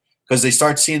board because they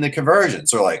start seeing the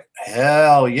conversions. They're like,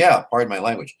 hell yeah, pardon my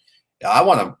language. I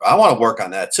want to work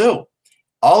on that too.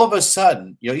 All of a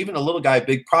sudden, even a little guy,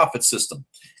 big profit system.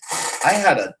 I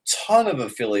had a ton of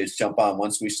affiliates jump on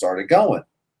once we started going.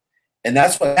 And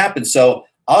that's what happened. So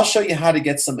I'll show you how to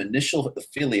get some initial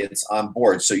affiliates on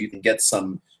board so you can get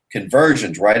some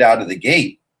conversions right out of the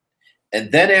gate.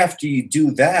 And then after you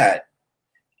do that,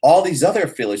 all these other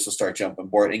affiliates will start jumping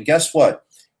board. And guess what?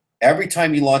 Every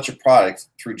time you launch a product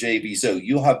through JVZoo,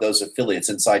 you'll have those affiliates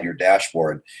inside your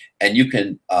dashboard, and you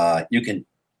can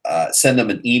send them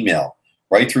an email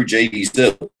right through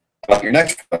JVZoo about your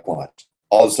next product launch.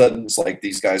 All of a sudden, it's like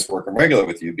these guys working regular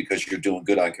with you because you're doing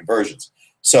good on conversions.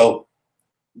 So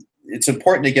it's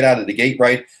important to get out of the gate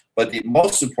right, but the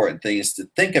most important thing is to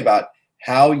think about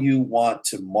how you want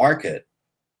to market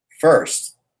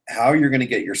first, how you're going to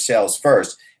get your sales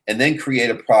first, and then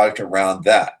create a product around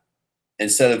that.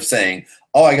 Instead of saying,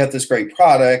 oh, I got this great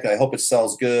product, I hope it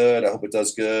sells good, I hope it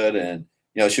does good, and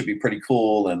it should be pretty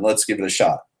cool, and let's give it a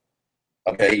shot.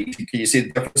 Okay, can you see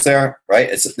the difference there? Right?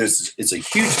 It's a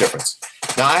huge difference.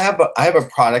 Now I have a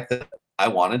product that I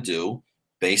want to do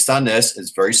based on this.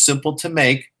 It's very simple to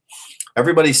make.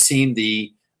 Everybody's seen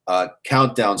the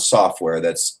countdown software.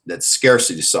 That's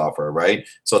scarcity software, right?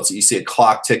 So you see a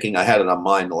clock ticking. I had it on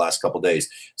mine the last couple of days.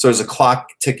 So there's a clock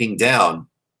ticking down.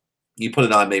 You put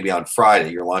it on maybe on Friday.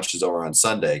 Your launch is over on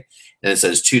Sunday, and it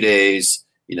says 2 days,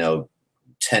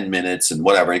 10 minutes, and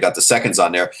whatever. You got the seconds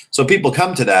on there. So people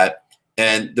come to that.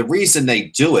 And the reason they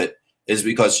do it is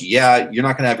because, yeah, you're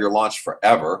not going to have your launch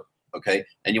forever, okay?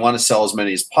 And you want to sell as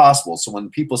many as possible. So when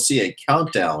people see a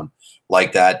countdown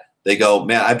like that, they go,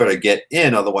 man, I better get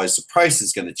in, otherwise the price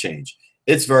is going to change.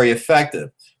 It's very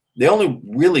effective. The only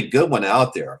really good one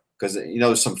out there, because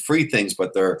there's some free things,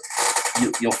 but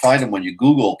you'll find them when you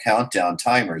Google countdown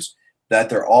timers, that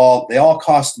they all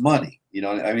cost money.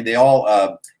 They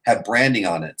all have branding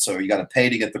on it, so you got to pay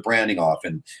to get the branding off,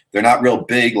 and they're not real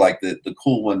big like the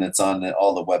cool one that's on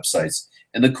all the websites.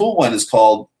 And the cool one is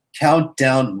called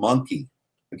Countdown Monkey.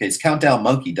 Okay, it's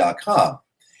countdownmonkey.com,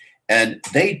 and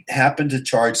they happen to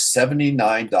charge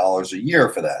 $79 a year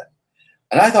for that.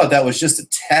 And I thought that was just a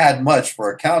tad much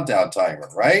for a countdown timer,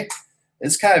 right?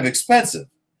 It's kind of expensive.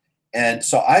 And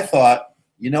so I thought,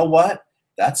 you know what?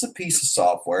 That's a piece of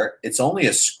software. It's only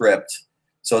a script,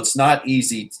 so it's not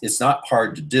easy. It's not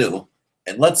hard to do.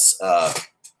 And let's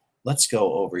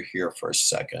go over here for a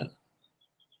second.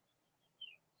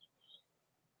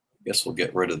 I guess we'll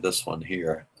get rid of this one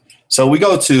here. So we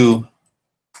go to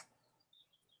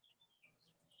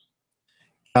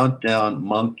Countdown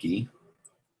Monkey.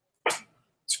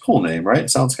 It's a cool name, right?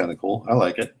 It sounds kind of cool. I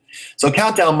like it. So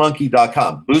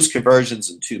countdownmonkey.com. Boost conversions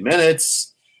in 2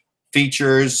 minutes.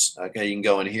 Features. Okay, you can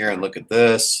go in here and look at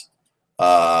this.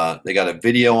 They got a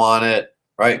video on it,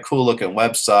 right? Cool looking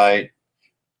website.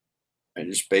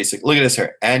 And just basic. Look at this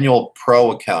here. Annual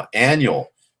pro account.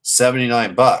 Annual,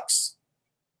 $79.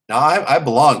 Now I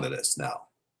belong to this now.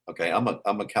 Okay, I'm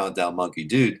a Countdown Monkey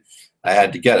dude. I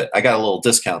had to get it. I got a little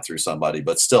discount through somebody,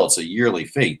 but still, it's a yearly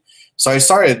fee. So I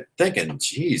started thinking,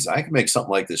 geez, I can make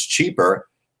something like this cheaper.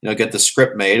 You know, get the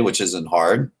script made, which isn't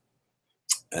hard.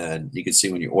 And you can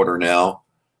see when you order now.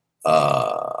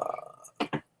 Where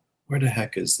the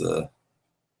heck is the?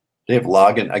 They have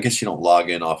login. I guess you don't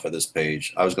log in off of this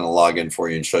page. I was going to log in for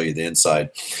you and show you the inside.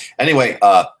 Anyway,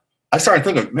 I started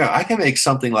thinking, man, I can make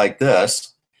something like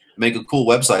this, make a cool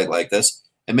website like this,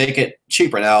 and make it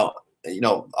cheaper. Now, you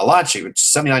know, a lot cheaper.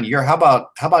 $79 a year. How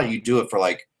about you do it for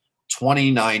like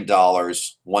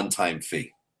 $29 one-time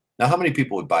fee? Now, how many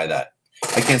people would buy that?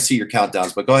 I can't see your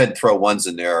countdowns, but go ahead and throw ones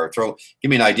in there, or give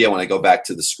me an idea when I go back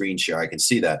to the screen share. I can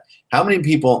see that. How many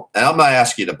people? And I'm not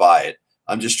asking you to buy it.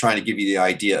 I'm just trying to give you the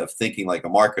idea of thinking like a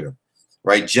marketer,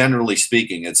 right? Generally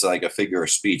speaking, it's like a figure of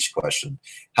speech question.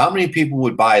 How many people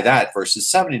would buy that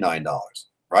versus $79,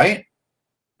 right?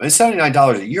 I mean,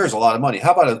 $79 a year is a lot of money.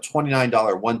 How about a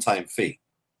 $29 one-time fee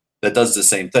that does the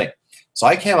same thing? So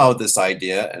I came out with this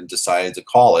idea and decided to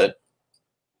call it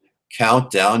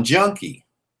Countdown Junkie.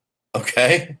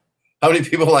 Okay? How many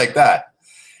people like that?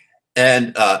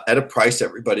 And at a price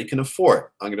everybody can afford.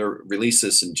 I'm going to release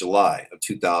this in July of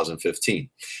 2015.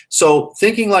 So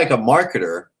thinking like a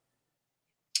marketer,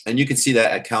 and you can see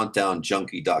that at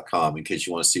countdownjunkie.com in case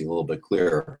you want to see a little bit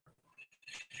clearer.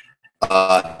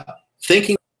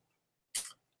 Thinking,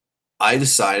 I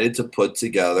decided to put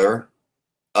together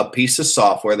a piece of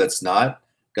software that's not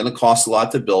going to cost a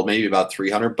lot to build, maybe about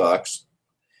 $300,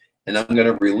 and I'm going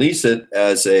to release it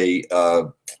as a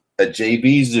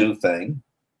JVZoo thing.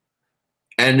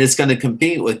 And it's going to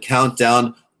compete with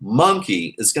Countdown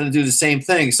Monkey. It's going to do the same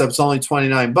thing, except it's only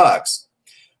 $29.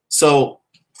 So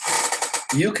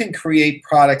you can create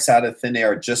products out of thin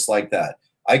air just like that.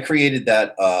 I created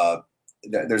that.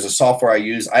 There's a software I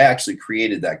use. I actually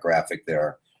created that graphic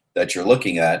there that you're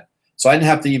looking at. So I didn't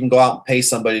have to even go out and pay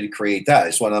somebody to create that. I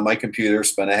just went on my computer,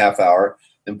 spent a half hour,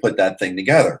 and put that thing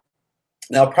together.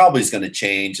 Now, probably is going to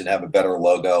change and have a better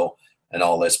logo and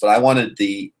all this, but I wanted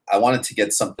to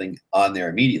get something on there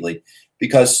immediately,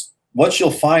 because what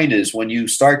you'll find is when you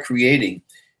start creating,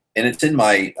 and it's in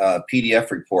my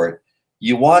PDF report,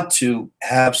 you want to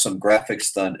have some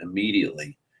graphics done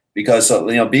immediately, because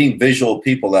you know, being visual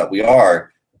people that we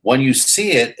are, when you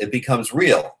see it, it becomes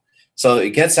real. So it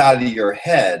gets out of your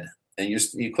head, and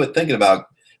you quit thinking about.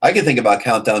 I can think about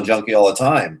Countdown Junkie all the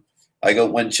time. I go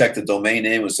went and check the domain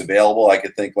name was available. I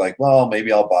could think like, well,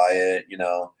 maybe I'll buy it. You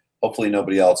know. Hopefully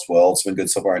nobody else will. It's been good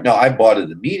so far. No, I bought it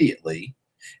immediately,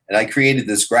 and I created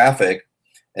this graphic,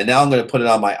 and now I'm going to put it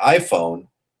on my iPhone,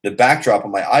 the backdrop of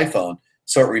my iPhone,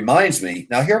 so it reminds me.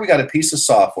 Now here we got a piece of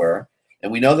software,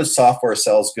 and we know that software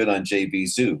sells good on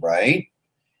JVZoo, right?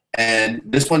 And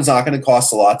this one's not going to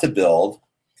cost a lot to build.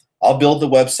 I'll build the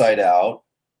website out.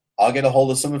 I'll get a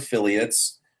hold of some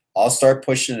affiliates. I'll start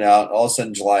pushing it out. All of a sudden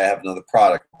in July, I have another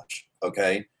product launch,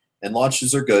 okay? And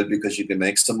launches are good because you can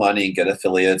make some money and get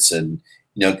affiliates and,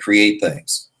 you know, create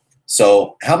things.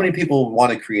 So how many people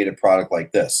want to create a product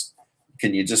like this?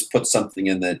 Can you just put something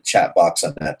in the chat box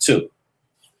on that too?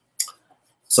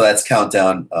 So that's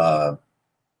Countdown. Now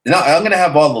I'm going to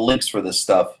have all the links for this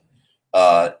stuff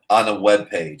on a web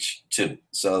page too.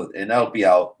 So, and that'll be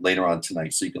out later on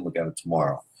tonight, so you can look at it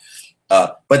tomorrow.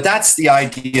 But that's the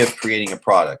idea of creating a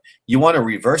product. You want to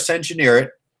reverse engineer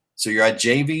it. So you're at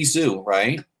JVZoo,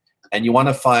 right? And you want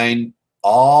to find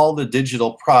all the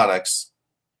digital products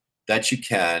that you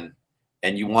can,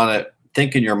 and you want to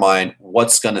think in your mind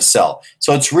what's going to sell.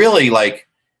 So it's really like,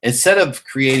 instead of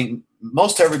creating,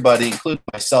 most everybody, including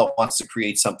myself, wants to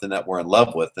create something that we're in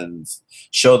love with and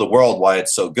show the world why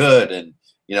it's so good. And,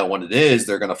 you know, when it is,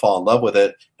 they're going to fall in love with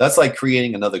it. That's like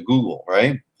creating another Google,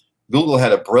 right? Google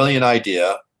had a brilliant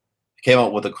idea, came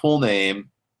up with a cool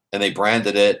name, and they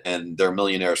branded it, and they're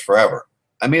millionaires forever.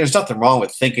 I mean, there's nothing wrong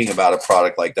with thinking about a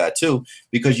product like that too,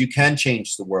 because you can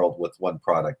change the world with one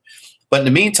product. But in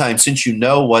the meantime, since you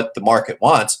know what the market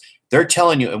wants, they're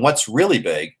telling you, and what's really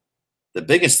big, the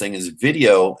biggest thing is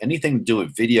video, anything to do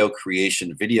with video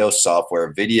creation, video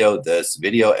software, video this,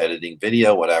 video editing,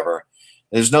 video whatever.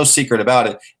 There's no secret about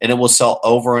it, and it will sell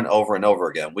over and over and over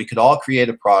again. We could all create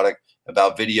a product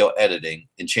about video editing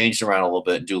and change it around a little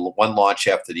bit and do one launch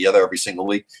after the other every single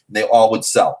week, and they all would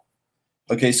sell.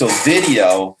 Okay, so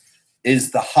video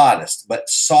is the hottest, but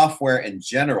software in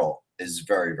general is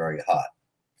very, very hot.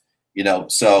 You know,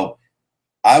 so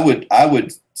I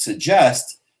would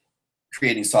suggest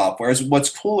creating software. What's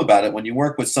cool about it when you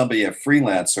work with somebody, a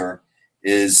freelancer,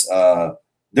 is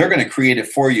they're going to create it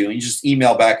for you. And you just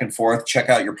email back and forth, check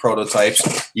out your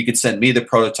prototypes. You can send me the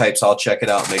prototypes. I'll check it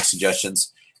out and make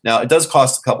suggestions. Now, it does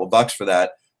cost a couple bucks for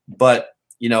that, but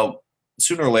you know,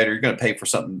 sooner or later, you're going to pay for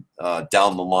something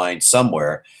down the line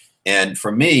somewhere. And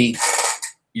for me,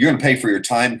 you're going to pay for your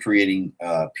time creating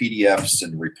PDFs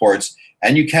and reports,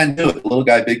 and you can do it. The Little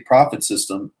Guy Big Profit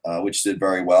system, which did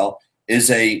very well, is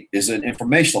an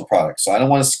informational product. So I don't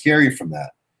want to scare you from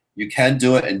that. You can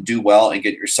do it and do well and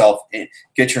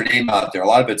get your name out there. A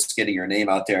lot of it's getting your name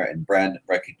out there and brand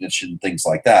recognition, things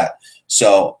like that.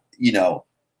 So, you know,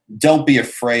 don't be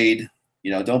afraid.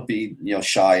 You know, don't be, you know,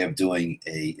 shy of doing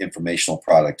a informational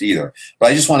product either.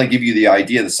 But I just want to give you the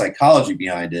idea, the psychology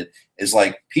behind it is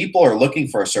like people are looking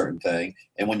for a certain thing,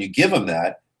 and when you give them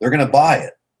that, they're going to buy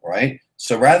it, right?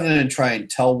 So rather than try and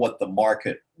tell what the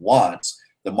market wants,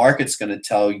 the market's going to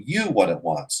tell you what it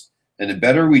wants. And the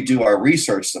better we do our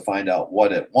research to find out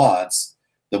what it wants,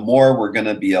 the more we're going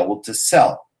to be able to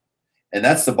sell. And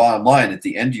that's the bottom line. At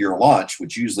the end of your launch,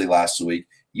 which usually lasts a week,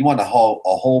 you want a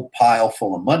whole pile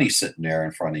full of money sitting there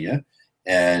in front of you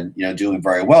and, you know, doing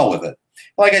very well with it.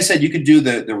 Like I said, you could do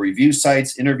the review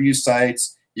sites, interview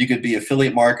sites. You could be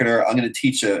affiliate marketer. I'm going to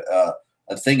teach a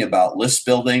thing about list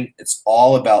building. It's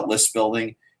all about list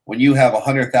building. When you have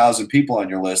 100,000 people on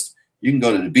your list, you can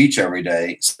go to the beach every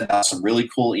day, send out some really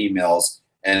cool emails,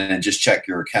 and just check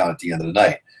your account at the end of the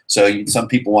night. So some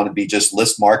people want to be just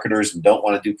list marketers and don't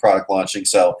want to do product launching.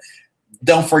 So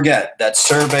don't forget that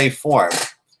survey form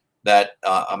that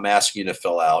I'm asking you to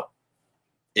fill out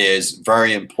is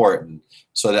very important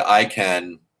so that I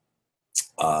can,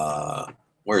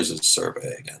 where's the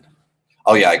survey again?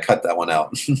 Oh yeah, I cut that one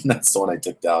out. That's the one I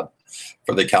took down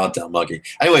for the Countdown Monkey.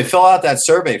 Anyway, fill out that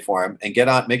survey form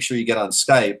and make sure you get on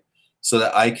Skype so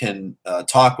that I can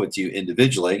talk with you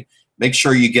individually. Make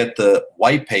sure you get the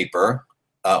white paper,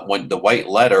 the white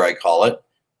letter I call it,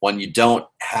 when you don't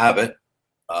have it,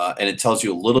 and it tells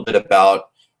you a little bit about,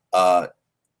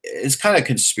 it's kind of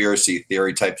conspiracy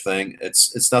theory type thing.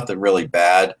 It's nothing really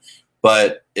bad,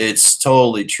 but it's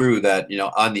totally true that, you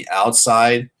know, on the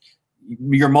outside,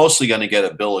 you're mostly going to get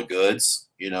a bill of goods.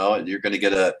 You know, you're going to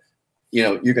get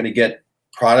you're going to get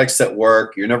products that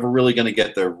work. You're never really going to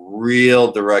get the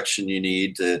real direction you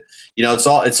need to, you know,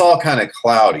 it's all kind of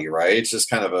cloudy, right? It's just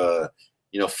kind of a,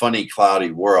 you know, funny,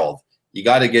 cloudy world. You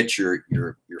got to get your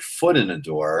foot in the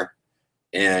door,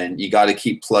 and you got to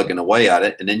keep plugging away at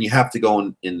it. And then you have to go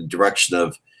in the direction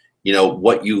of, you know,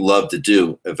 what you love to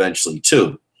do eventually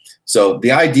too. So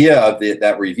the idea of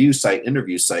that review site,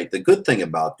 interview site, the good thing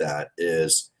about that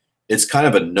is it's kind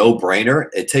of a no-brainer.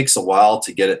 It takes a while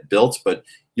to get it built, but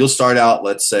you'll start out,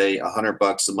 let's say,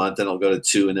 $100 a month, then it'll go to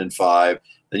 $2 and then $5.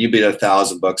 Then you'll be at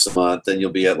 $1,000 a month. Then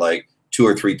you'll be at like $2,000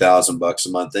 or $3,000 a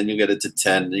month. Then you get it to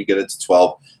 10, then you get it to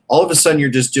 12. All of a sudden, you're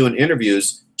just doing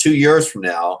interviews 2 years from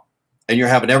now, and you're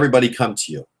having everybody come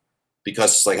to you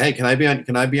because it's like, hey, can I be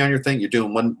on your thing? You're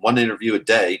doing one interview a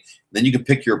day. Then you can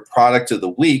pick your product of the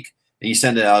week, and you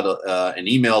send it out an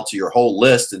email to your whole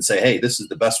list and say, hey, this is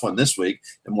the best one this week,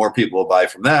 and more people will buy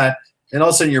from that. And all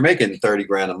of a sudden, you're making 30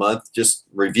 grand a month just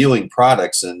reviewing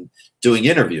products and doing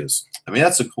interviews. I mean,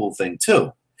 that's a cool thing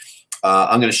too.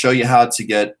 I'm going to show you how to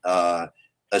get a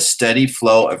steady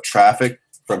flow of traffic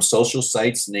from social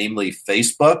sites, namely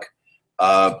Facebook,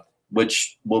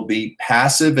 which will be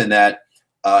passive in that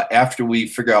after we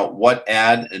figure out what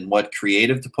ad and what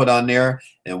creative to put on there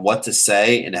and what to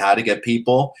say and how to get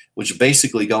people, which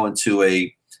basically go into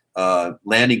a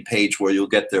landing page where you'll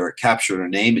get capture their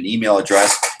name and email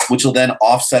address, which will then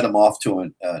offset them off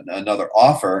to another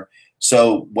offer.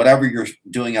 So whatever you're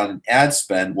doing on an ad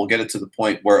spend, we'll get it to the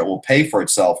point where it will pay for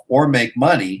itself or make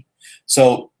money.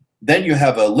 So then you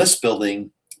have a list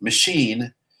building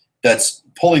machine that's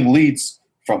pulling leads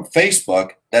from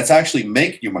Facebook that's actually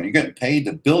making you money. You're getting paid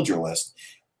to build your list,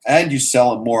 and you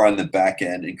sell them more on the back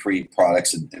end and create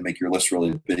products and make your list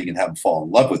really big and have them fall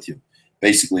in love with you,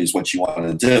 basically is what you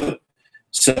want to do.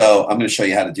 So I'm going to show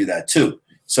you how to do that too.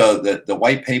 So the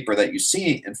white paper that you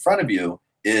see in front of you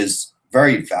is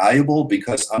very valuable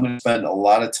because I'm going to spend a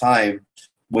lot of time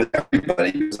with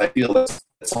everybody because I feel it's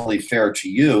only fair to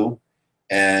you.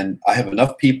 And I have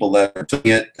enough people that are doing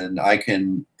it, and I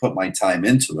can put my time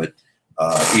into it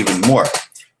even more.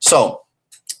 So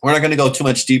we're not going to go too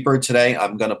much deeper today.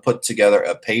 I'm going to put together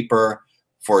a paper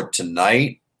for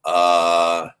tonight.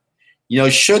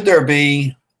 Should there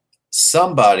be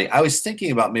somebody, I was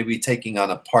thinking about maybe taking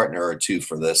on a partner or two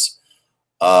for this.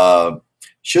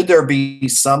 Should there be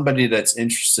somebody that's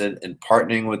interested in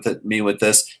partnering with me with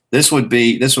this? This would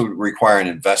require an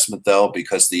investment though,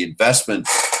 because the investment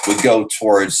would go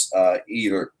towards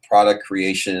either product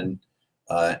creation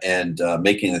and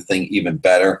making the thing even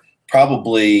better.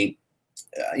 Probably,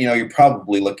 you're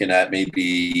probably looking at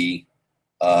maybe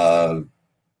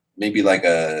like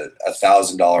a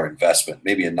 $1,000 investment,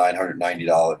 maybe a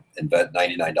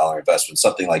 $999 investment,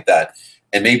 something like that.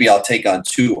 And maybe I'll take on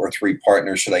 2 or 3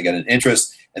 partners should I get an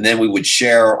interest, and then we would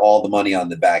share all the money on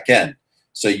the back end.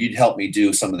 So you'd help me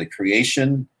do some of the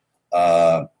creation,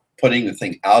 putting the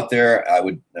thing out there. I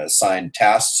would assign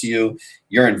tasks to you.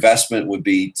 Your investment would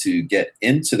be to get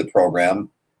into the program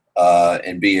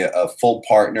and be a full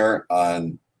partner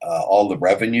on all the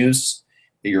revenues.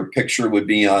 Your picture would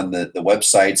be on the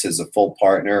websites as a full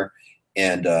partner.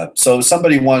 And so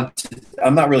somebody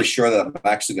I'm not really sure that I'm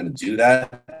actually going to do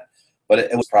that, but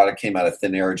it was product came out of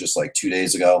thin air just like 2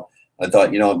 days ago. I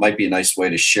thought, it might be a nice way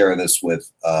to share this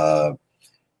with,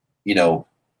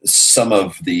 some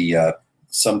of the,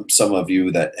 some of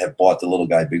you that have bought the Little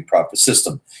Guy Big Profit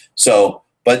system. So,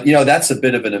 but that's a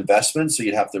bit of an investment. So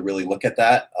you'd have to really look at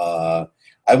that.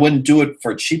 I wouldn't do it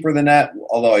for cheaper than that,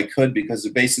 although I could, because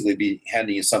it'd basically be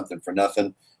handing you something for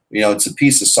nothing. It's a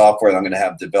piece of software that I'm going to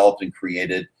have developed and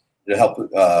created to help with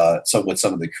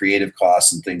some of the creative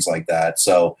costs and things like that.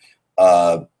 So,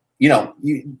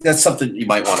 that's something you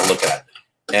might want to look at.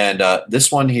 And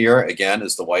this one here, again,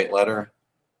 is the white letter.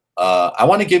 I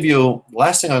want to give you,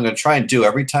 last thing I'm going to try and do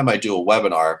every time I do a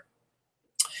webinar.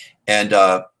 And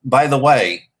by the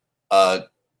way,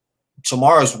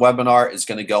 tomorrow's webinar is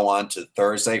going to go on to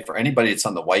Thursday. For anybody that's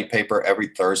on the white paper, every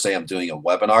Thursday I'm doing a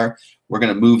webinar. We're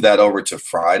going to move that over to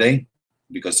Friday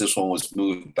because this one was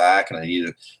moved back, and I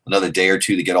need another day or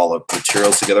two to get all the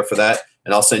materials together for that.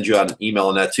 And I'll send you out an email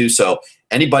on that too. So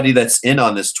anybody that's in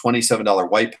on this $27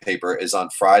 white paper is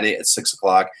on Friday at 6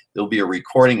 o'clock. There'll be a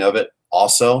recording of it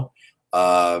also.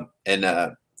 And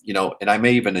I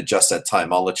may even adjust that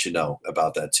time. I'll let you know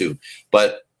about that too.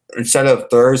 But instead of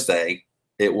Thursday,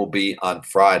 it will be on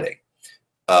Friday.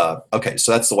 Okay,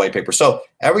 so that's the white paper. So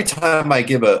every time I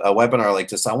give a webinar like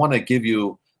this, I want to give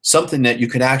you something that you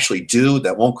can actually do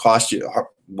that won't cost you,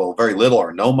 well, very little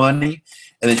or no money,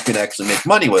 and that you can actually make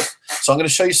money with. So I'm going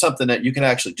to show you something that you can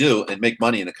actually do and make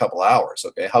money in a couple hours.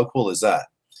 Okay, how cool is that?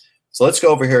 So let's go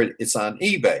over here. It's on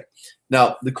eBay.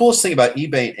 Now, the coolest thing about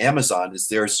eBay and Amazon is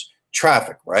there's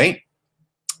traffic, right?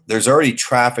 There's already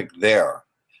traffic there.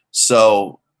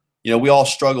 So, we all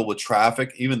struggle with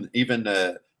traffic. Even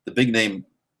the big name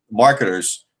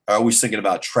marketers are always thinking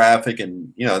about traffic,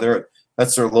 and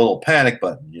that's their little panic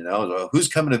button. Who's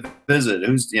coming to visit?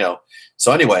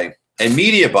 So anyway, and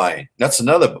media buying, that's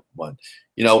another one.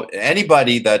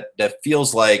 Anybody that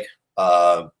feels like,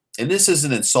 and this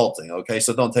isn't insulting, okay?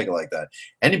 So don't take it like that.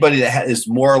 Anybody that is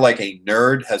more like a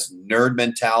nerd, has nerd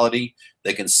mentality,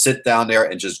 they can sit down there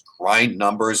and just grind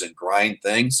numbers and grind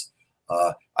things.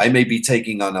 I may be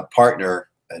taking on a partner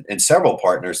and several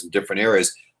partners in different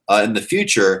areas in the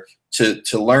future to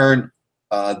learn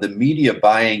the media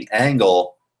buying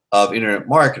angle of internet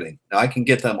marketing. Now, I can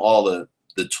get them all the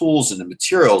tools and the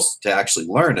materials to actually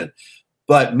learn it.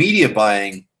 But media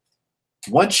buying,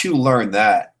 once you learn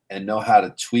that and know how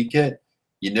to tweak it,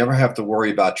 you never have to worry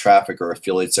about traffic or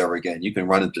affiliates ever again. You can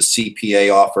run into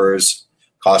CPA offers,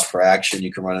 cost per action.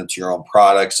 You can run into your own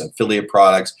products, affiliate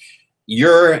products.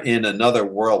 You're in another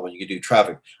world when you can do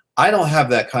traffic. I don't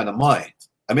have that kind of mind.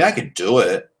 I mean, I could do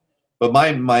it, but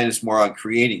my mind is more on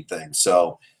creating things.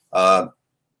 So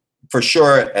for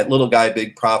sure, at Little Guy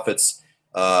Big Profits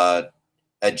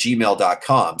at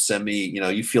gmail.com, send me,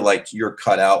 you feel like you're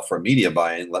cut out for media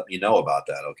buying, let me know about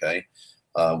that, okay?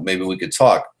 Maybe we could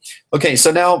talk. Okay,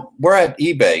 so now we're at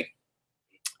eBay.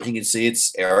 You can see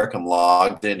it's Eric. I'm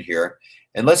logged in here.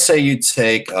 And let's say you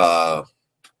take a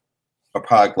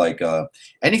product like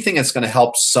anything that's going to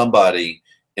help somebody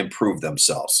improve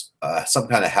themselves, some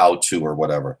kind of how-to or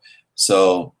whatever.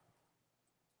 So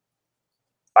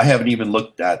I haven't even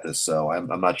looked at this, so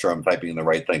I'm not sure I'm typing in the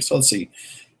right thing. So let's see,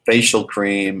 facial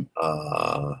cream.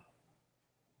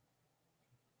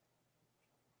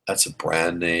 That's a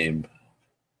brand name.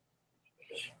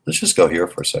 Let's just go here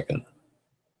for a second.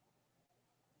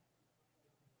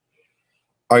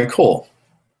 All right, cool.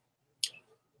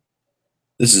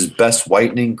 This is Best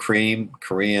Whitening Cream,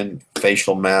 Korean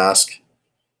Facial Mask.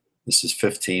 This is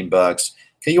 15 bucks.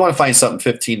 Okay, you want to find something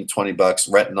 15 to 20 bucks,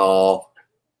 retinol.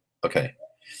 Okay.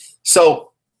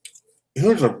 So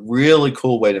here's a really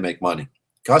cool way to make money.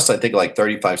 It costs, I think, like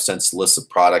 35 cents to list a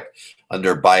product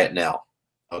under Buy It Now.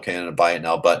 Okay, and a Buy It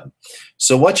Now button.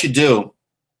 So what you do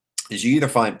is you either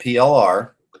find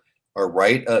PLR or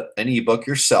write an ebook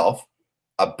yourself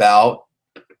about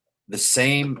the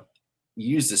same,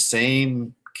 use the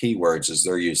same keywords as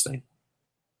they're using.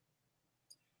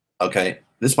 Okay,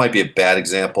 this might be a bad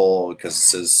example because it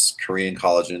says Korean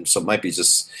collagen, so it might be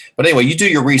just, but anyway, you do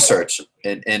your research,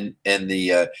 and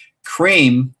the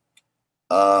cream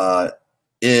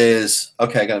is,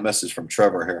 okay, I got a message from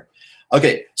Trevor here.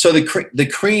 Okay, so the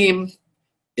cream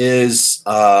is,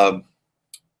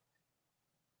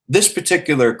 this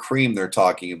particular cream they're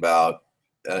talking about,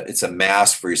 it's a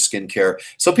mask for your skincare.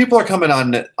 So people are coming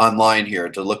online here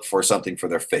to look for something for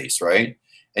their face, right?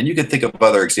 And you can think of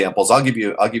other examples. I'll give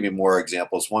you more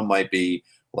examples. One might be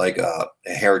like a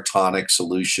hair tonic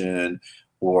solution,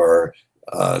 or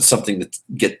something to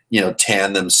get,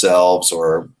 tan themselves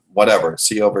or whatever.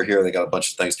 See over here, they got a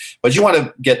bunch of things. But you want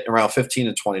to get around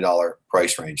 $15 to $20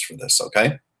 price range for this,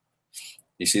 okay?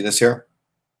 You see this here?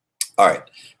 All right.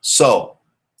 So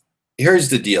here's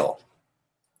the deal.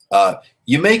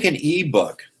 You make an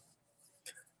ebook,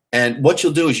 and what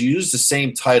you'll do is you use the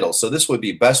same title. So this would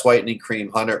be Best Whitening Cream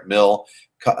 100 ml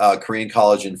Korean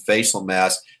Collagen Facial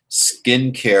Mask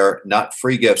Skincare, not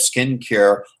free gift,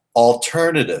 skincare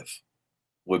alternative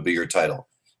would be your title.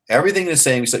 Everything the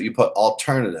same except you put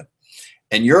alternative.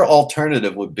 And your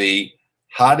alternative would be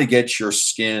how to get your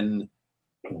skin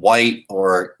white,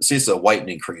 or see, it's a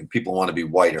whitening cream. People want to be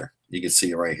whiter. You can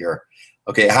see it right here.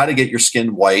 Okay, how to get your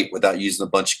skin white without using a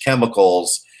bunch of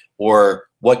chemicals, or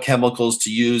what chemicals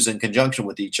to use in conjunction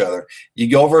with each other. You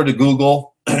go over to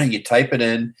Google, you type it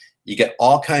in, you get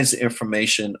all kinds of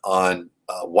information on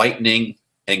whitening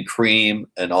and cream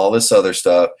and all this other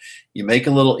stuff. You make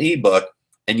a little ebook,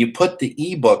 and you put the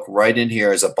ebook right in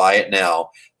here as a Buy It Now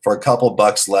for a couple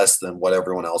bucks less than what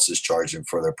everyone else is charging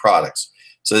for their products.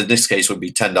 So in this case would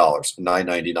be $10,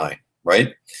 $9.99,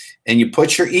 right? And you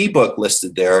put your ebook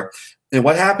listed there. And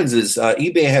what happens is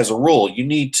eBay has a rule. You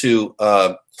need to,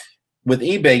 with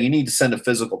eBay, you need to send a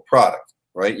physical product,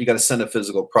 right? You got to send a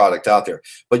physical product out there.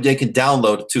 But they can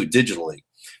download it too digitally.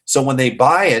 So when they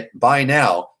buy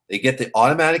now, they get the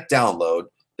automatic download.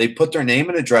 They put their name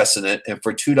and address in it, and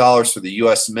for $2 for the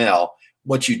U.S. mail,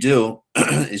 what you do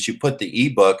is you put the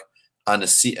ebook on a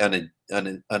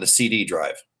CD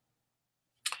drive.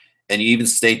 And you even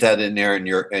state that in there in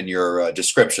your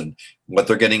description. What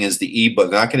they're getting is the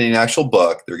ebook. They're not getting an actual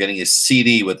book. They're getting a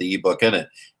CD with the ebook in it.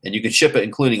 And you can ship it,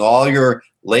 including all your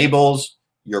labels,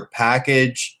 your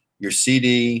package, your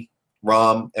CD,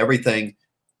 ROM, everything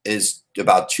is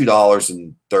about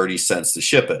 $2.30 to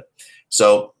ship it.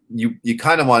 So you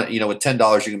kind of want, with $10,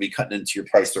 you're going to be cutting into your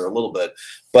price there a little bit.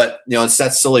 But,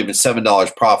 that's still even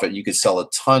 $7 profit. You could sell a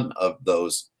ton of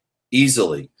those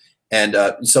easily. And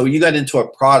so you got into a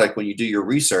product when you do your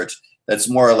research that's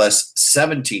more or less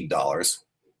 $17.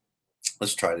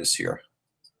 Let's try this here.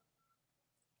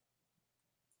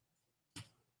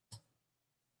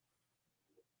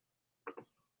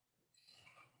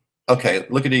 Okay,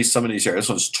 look at some of these here. This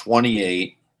one's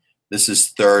 28. This is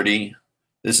 30.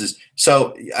 This is,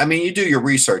 so, I mean, you do your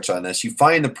research on this. You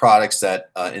find the products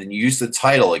that, and you use the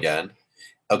title again,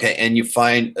 okay, and you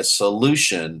find a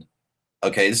solution.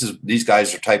 Okay, these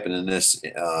guys are typing in this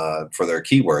for their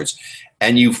keywords,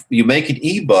 and you make an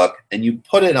ebook and you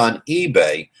put it on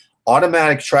eBay.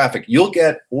 Automatic traffic, you'll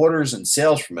get orders and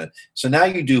sales from it. So now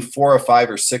you do 4 or 5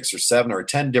 or 6 or 7 or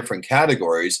 10 different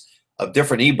categories of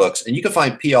different ebooks, and you can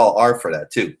find PLR for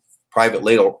that too. Private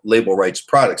label rights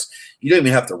products. You don't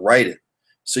even have to write it.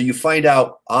 So you find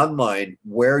out online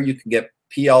where you can get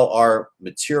PLR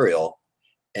material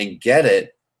and get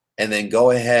it, and then go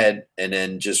ahead and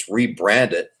then just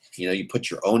rebrand it. You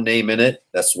put your own name in it.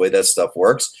 That's the way that stuff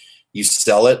works. You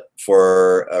sell it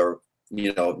for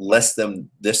less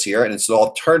than this year, and it's an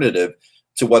alternative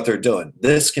to what they're doing.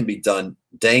 This can be done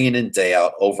day in and day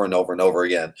out, over and over and over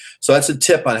again. So that's a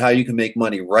tip on how you can make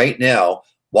money right now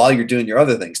while you're doing your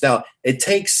other things. Now, it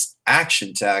takes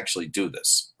action to actually do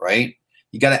this, right?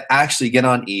 You got to actually get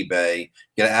on eBay.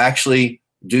 You got to actually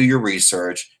do your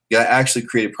research. You got to actually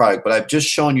create a product. But I've just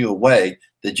shown you a way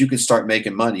that you can start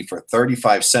making money for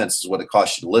 35 cents is what it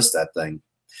costs you to list that thing,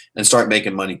 and start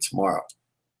making money tomorrow.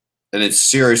 And it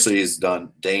seriously is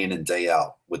done day in and day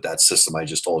out. with that system I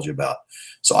just told you about.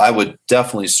 So I would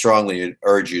definitely strongly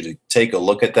urge you to take a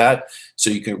look at that so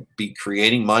you can be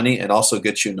creating money and also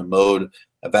get you in the mode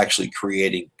of actually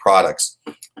creating products.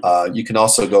 You can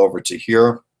also go over to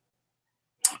here.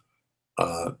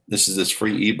 This is this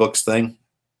free ebooks thing.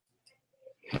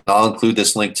 I'll include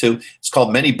this link too. It's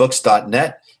called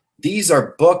manybooks.net. These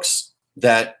are books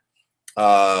that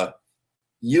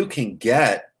you can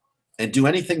get and do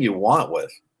anything you want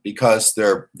with because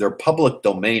they're public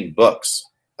domain books.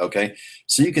 Okay,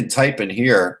 so you can type in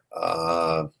here.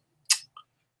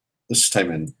 Let's type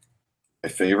in my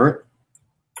favorite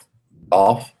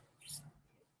golf,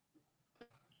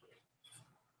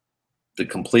 The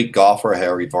Complete Golfer,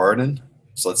 Harry Vardon.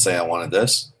 So let's say I wanted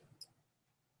this.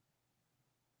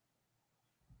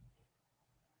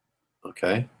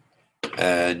 Okay,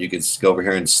 and you can go over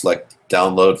here and select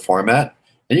download format,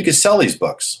 and you can sell these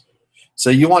books. So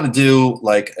you want to do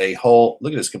like a whole,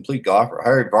 look at this, Complete Golfer.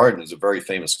 Harry Vardon is a very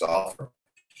famous golfer.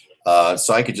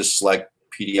 So I could just select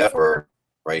PDF or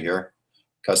right here,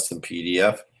 custom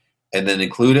PDF, and then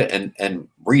include it and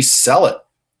resell it.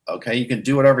 Okay, you can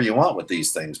do whatever you want with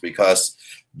these things because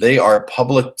they are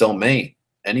public domain.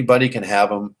 Anybody can have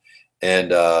them and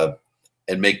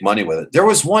make money with it. There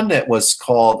was one that was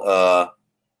called,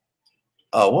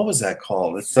 what was that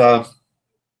called?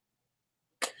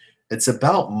 It's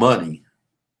about money.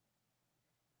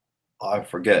 I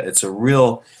forget. It's a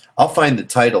real, I'll find the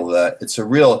title of that. It's a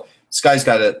real, this guy's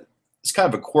got it's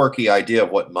kind of a quirky idea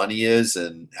of what money is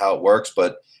and how it works,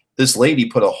 but this lady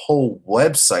put a whole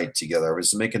website together.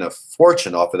 Was making a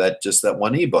fortune off of that, just that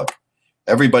one ebook.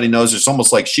 Everybody knows it's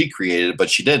almost like she created it,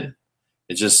 but she didn't.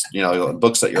 It's just, you know,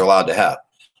 books that you're allowed to have.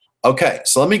 Okay,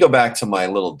 so let me go back to my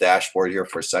little dashboard here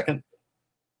for a second.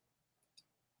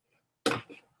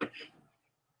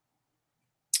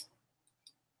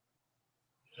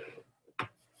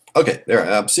 Okay,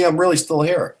 there. See, I'm really still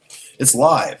here. It's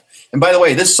live. And by the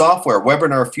way, this software,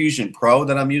 Webinar Fusion Pro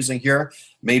that I'm using here,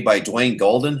 made by Dwayne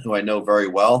Golden, who I know very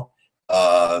well,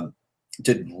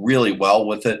 did really well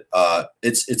with it.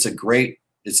 It's a great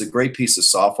piece of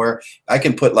software. I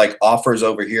can put like offers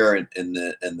over here in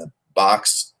the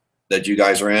box that you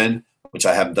guys are in, which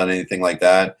I haven't done anything like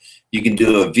that. You can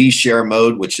do a vShare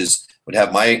mode, which would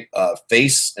have my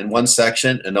face in one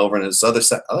section, and over in this other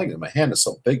section. I think my hand is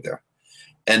so big there.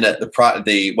 And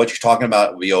what you're talking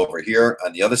about will be over here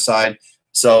on the other side.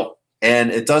 So, and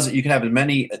it does, you can have as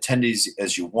many attendees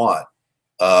as you want.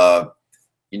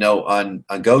 You know, on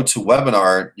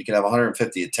GoToWebinar, you can have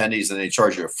 150 attendees, and they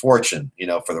charge you a fortune, you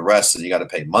know, for the rest, and you got to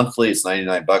pay monthly. It's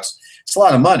 $99. It's a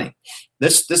lot of money.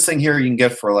 This thing here you can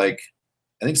get for like,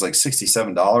 I think it's like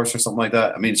 $67 or something like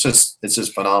that. I mean, it's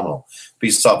just phenomenal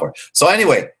piece of software. So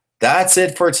anyway, that's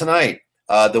it for tonight.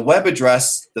 The web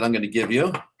address that I'm going to give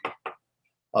you.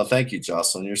 Oh, thank you,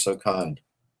 Jocelyn. You're so kind.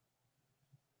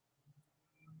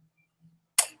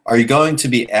 Are you going to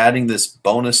be adding this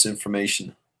bonus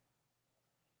information?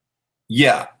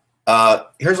 Yeah.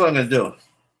 Here's what I'm going to do.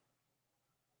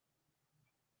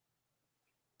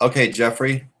 Okay,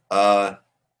 Jeffrey. Yeah,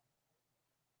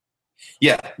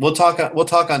 we'll talk on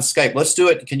Skype. Let's do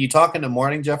it. Can you talk in the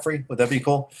morning, Jeffrey? Would that be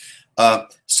cool?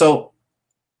 So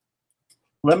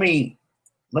let me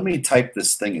type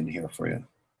this thing in here for you.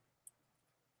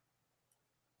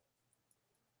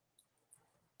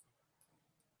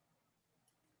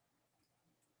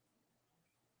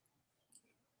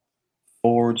 /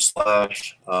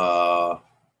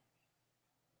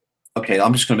 okay,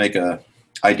 I'm just going to make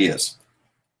ideas.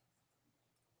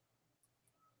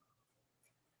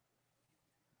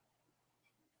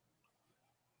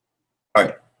 All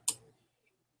right.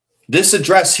 This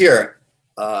address here,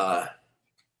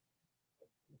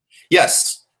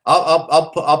 yes,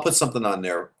 I'll put something on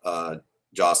there,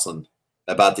 Jocelyn,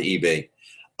 about the eBay.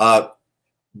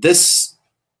 This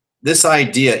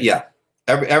idea, yeah.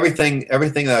 Everything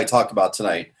that I talked about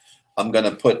tonight, I'm going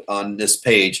to put on this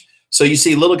page. So you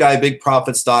see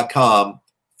littleguybigprofits.com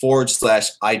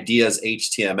 /ideas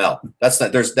HTML.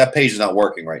 That page is not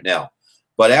working right now.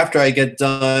 But after I get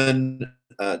done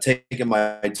taking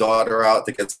my daughter out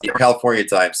to get California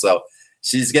time, so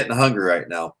she's getting hungry right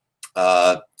now.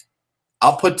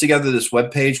 I'll put together this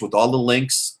web page with all the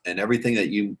links and everything that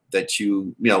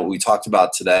we talked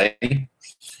about today.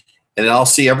 And I'll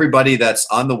see everybody that's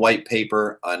on the white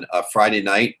paper on a Friday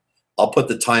night. I'll put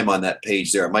the time on that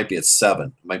page there. It might be at 7.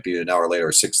 It might be an hour later,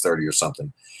 or 6:30 or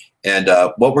something. And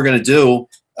what we're going to do,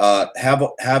 have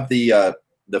the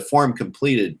form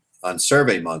completed on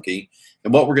SurveyMonkey.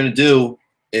 And what we're going to do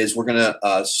is we're going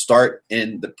to start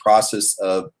in the process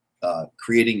of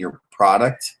creating your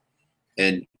product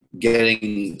and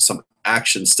getting some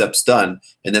action steps done,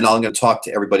 and then I'm going to talk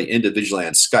to everybody individually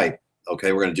on Skype.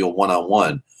 Okay, we're going to do a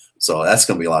one-on-one. So that's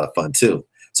going to be a lot of fun too.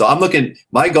 So I'm looking,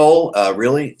 my goal,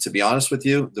 really, to be honest with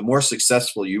you, the more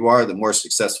successful you are, the more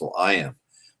successful I am.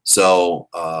 So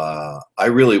I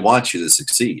really want you to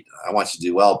succeed. I want you to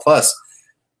do well. Plus,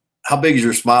 how big is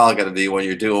your smile going to be when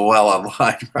you're doing well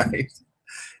online, right?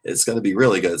 It's going to be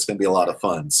really good. It's going to be a lot of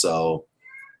fun. So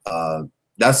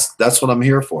that's what I'm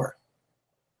here for.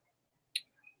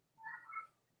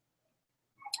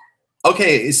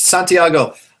 Okay,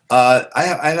 Santiago, I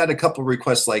had a couple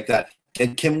requests like that.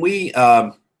 And can we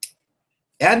add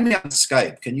me on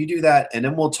Skype? Can you do that? And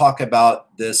then we'll talk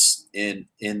about this in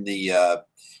the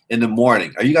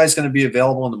morning. Are you guys going to be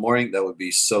available in the morning? That would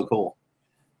be so cool.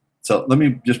 So let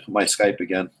me just put my Skype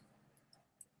again.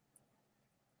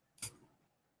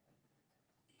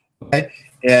 Okay,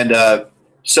 and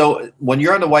so when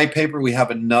you're on the white paper, we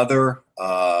have another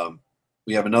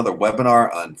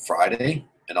webinar on Friday,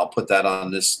 and I'll put that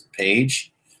on this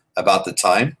page about the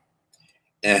time.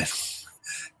 And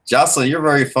Jocelyn, you're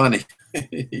very funny.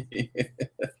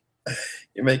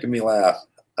 You're making me laugh.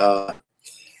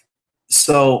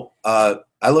 So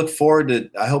I look forward to,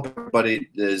 I hope everybody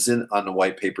is in on the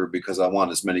white paper because I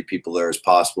want as many people there as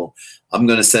possible. I'm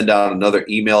going to send out another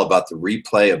email about the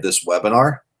replay of this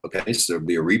webinar. Okay, so there'll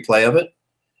be a replay of it.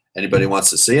 Anybody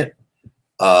wants to see it?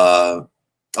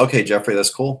 Okay, Jeffrey, that's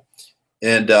cool.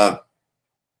 And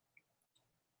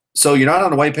so you're not on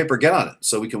the white paper, get on it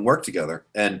so we can work together.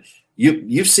 And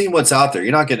you've seen what's out there.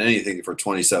 You're not getting anything for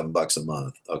 $27 a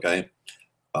month, okay?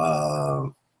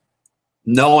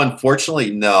 No,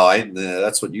 unfortunately, no.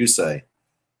 That's what you say.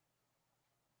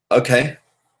 Okay,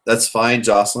 that's fine,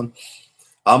 Jocelyn.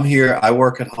 I'm here. I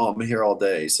work at home. I'm here all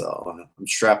day, so I'm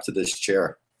strapped to this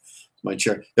chair. My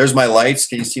chair. There's my lights.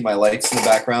 Can you see my lights in the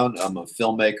background? I'm a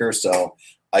filmmaker, so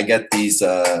I get these.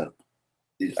 I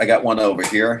got one over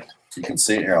here. You can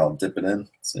see it here. I'll dip it in.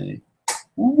 See.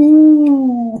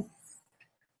 Woo!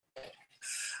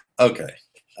 Okay,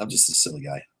 I'm just a silly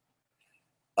guy.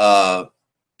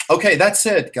 Okay, that's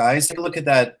it, guys. Take a look at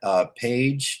that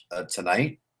page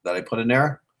tonight that I put in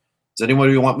there. Does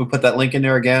anybody want me to put that link in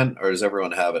there again, or does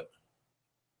everyone have it?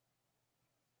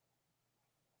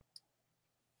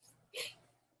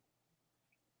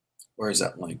 Where is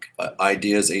that link?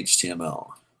 Ideas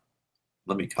HTML.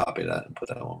 Let me copy that and put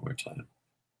that one more time.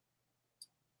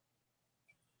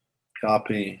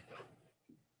 Copy.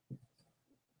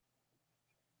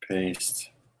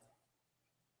 Paste.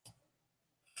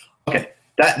 Okay,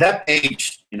 that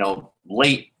page, you know,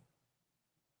 late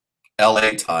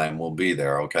LA time will be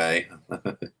there. Okay.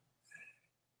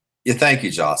 Yeah, thank you,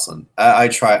 Jocelyn. I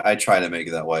try to make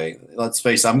it that way. Let's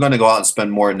face it, I'm going to go out and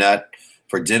spend more than that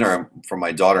for dinner for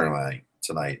my daughter and I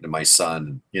tonight and my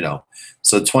son. You know,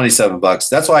 so $27.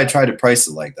 That's why I try to price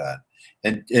it like that.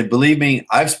 And believe me,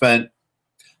 I've spent,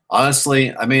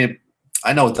 honestly, I mean,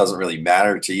 I know it doesn't really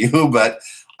matter to you, but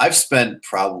I've spent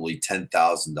probably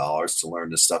 $10,000 to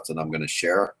learn the stuff that I'm going to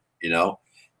share, you know,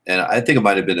 and I think it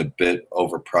might have been a bit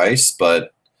overpriced,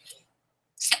 but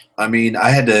I mean, I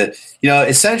had to, you know,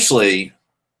 essentially,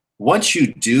 once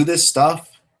you do this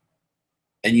stuff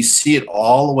and you see it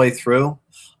all the way through,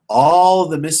 all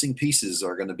the missing pieces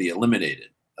are going to be eliminated.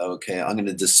 Okay, I'm going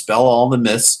to dispel all the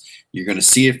myths. You're going to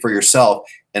see it for yourself.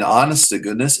 And honest to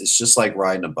goodness, it's just like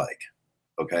riding a bike.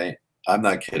 Okay, I'm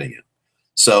not kidding you.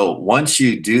 So once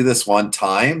you do this one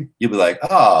time, you'll be like,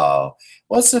 oh,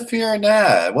 what's the fear in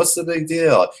that? What's the big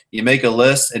deal? You make a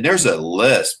list, and there's a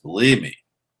list, believe me.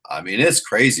 I mean, it's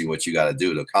crazy what you got to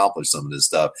do to accomplish some of this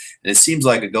stuff. And it seems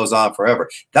like it goes on forever.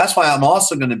 That's why I'm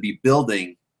also going to be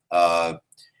building,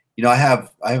 you know, I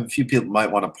have a few people who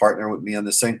might want to partner with me on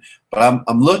this thing, but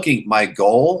I'm looking, my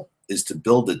goal is to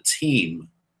build a team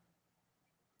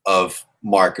of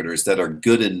marketers that are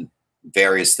good in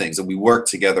various things. And we work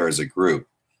together as a group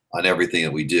on everything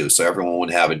that we do. So everyone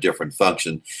would have a different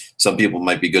function. Some people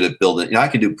might be good at building, you know, I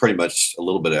can do pretty much a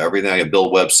little bit of everything. I can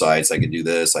build websites. I can do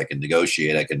this. I can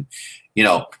negotiate. I can, you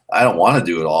know, I don't want to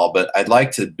do it all, but I'd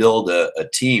like to build a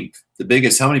team. The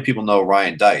biggest, how many people know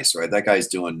Ryan Dice, right? That guy's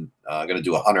doing, going to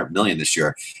do 100 million this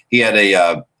year. He had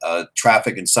a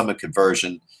traffic and summit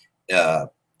conversion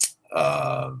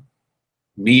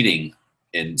meeting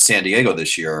in San Diego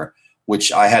this year,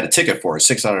 which I had a ticket for,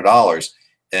 $600.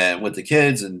 And with the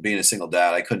kids and being a single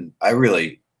dad, I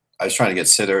was trying to get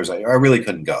sitters. I really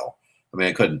couldn't go. I mean,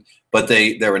 I couldn't, but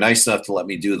they were nice enough to let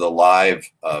me do the live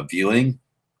viewing,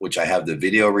 which I have the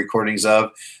video recordings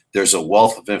of. There's a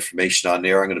wealth of information on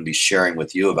there I'm going to be sharing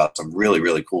with you about some really,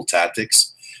 really cool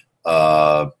tactics.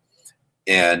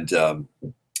 And, you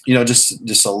know,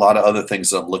 just a lot of other things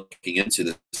that I'm looking into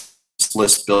this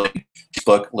list building,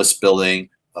 Facebook list building.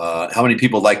 How many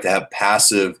people like to have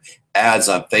passive ads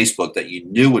on Facebook that you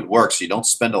knew would work, so you don't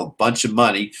spend a bunch of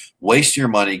money, wasting your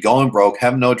money, going broke,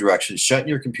 having no direction, shutting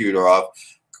your computer off,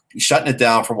 shutting it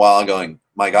down for a while and going,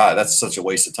 my God, that's such a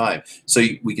waste of time. So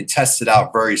we can test it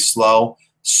out very slow,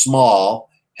 small,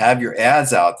 have your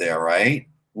ads out there, right?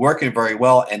 Working very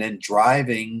well, and then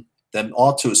driving them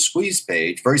all to a squeeze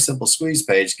page, very simple squeeze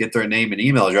page, get their name and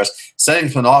email address, sending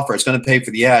them an offer. It's going to pay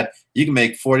for the ad. You can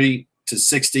make $40 to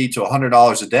 $60 to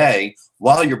 $100 a day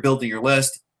while you're building your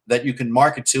list that you can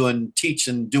market to and teach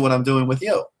and do what I'm doing with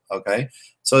you. Okay,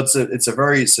 so it's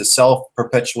a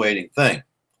self-perpetuating thing.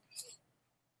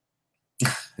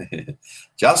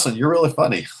 Jocelyn, you're really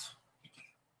funny.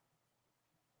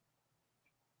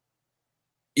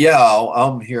 Yeah,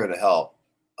 I'm here to help.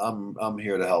 I'm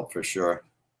here to help for sure.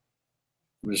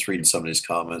 I'm just reading some of these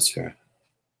comments here.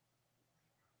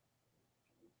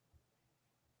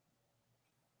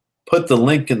 Put the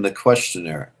link in the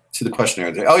questionnaire to the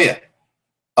questionnaire. Oh yeah,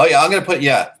 I'm gonna put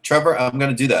Trevor. I'm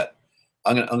gonna do that.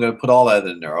 I'm gonna put all that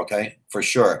in there. Okay, for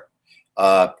sure.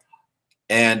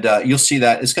 And you'll see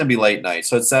that it's gonna be late night.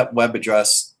 So it's that web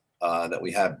address that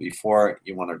we had before.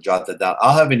 You want to jot that down.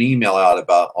 I'll have an email out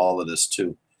about all of this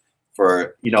too.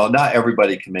 For not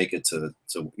everybody can make it to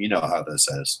you know how this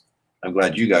is. I'm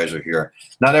glad you guys are here.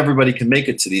 Not everybody can make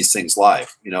it to these things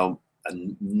live.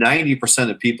 90%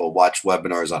 of people watch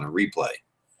webinars on a replay.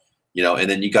 And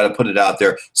then you got to put it out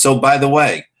there. So by the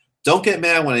way, don't get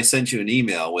mad when I send you an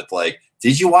email with like,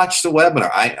 did you watch the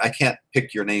webinar? I can't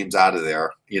pick your names out of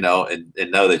there,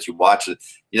 and know that you watched it.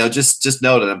 Just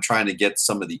know that I'm trying to get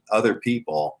some of the other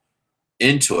people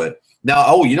into it. Now,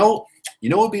 oh, you know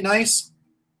what would be nice?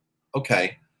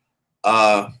 Okay.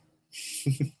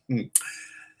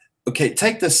 Okay,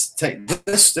 take this.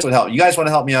 This would help. You guys want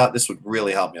to help me out? This would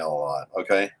really help me out a lot.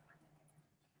 Okay.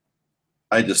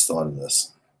 I just thought of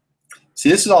this. See,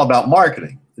 this is all about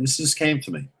marketing. This just came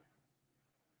to me.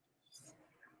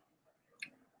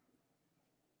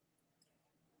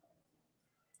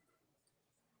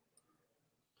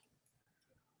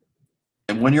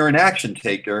 And when you're an action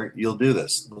taker, you'll do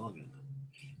this.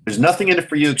 There's nothing in it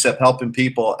for you except helping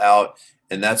people out,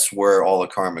 and that's where all the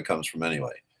karma comes from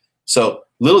anyway. So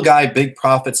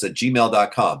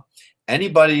littleguybigprofits@gmail.com.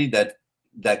 Anybody that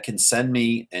can send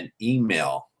me an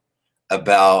email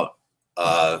about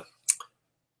how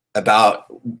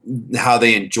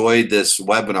they enjoyed this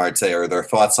webinar today, or their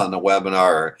thoughts on the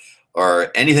webinar,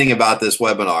 or anything about this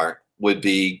webinar would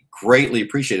be greatly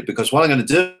appreciated, because what I'm going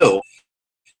to do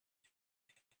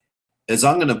is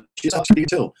I'm going to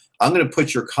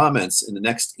put your comments in the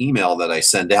next email that I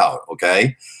send out.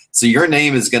 Okay, so your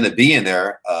name is going to be in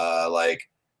there, like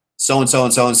so and so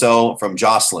and so and so from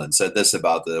Jocelyn said this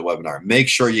about the webinar. Make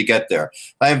sure you get there.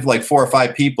 I have like 4 or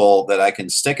 5 people that I can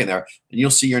stick in there, and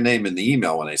you'll see your name in the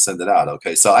email when I send it out.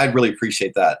 Okay, so I'd really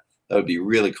appreciate that. That would be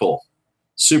really cool,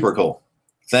 super cool.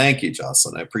 Thank you,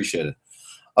 Jocelyn. I appreciate it.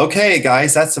 Okay,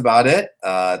 guys, that's about it.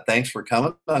 Thanks for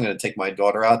coming. I'm going to take my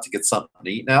daughter out to get something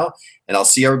to eat now, and I'll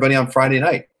see everybody on Friday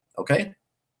night. Okay,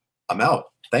 I'm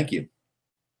out. Thank you.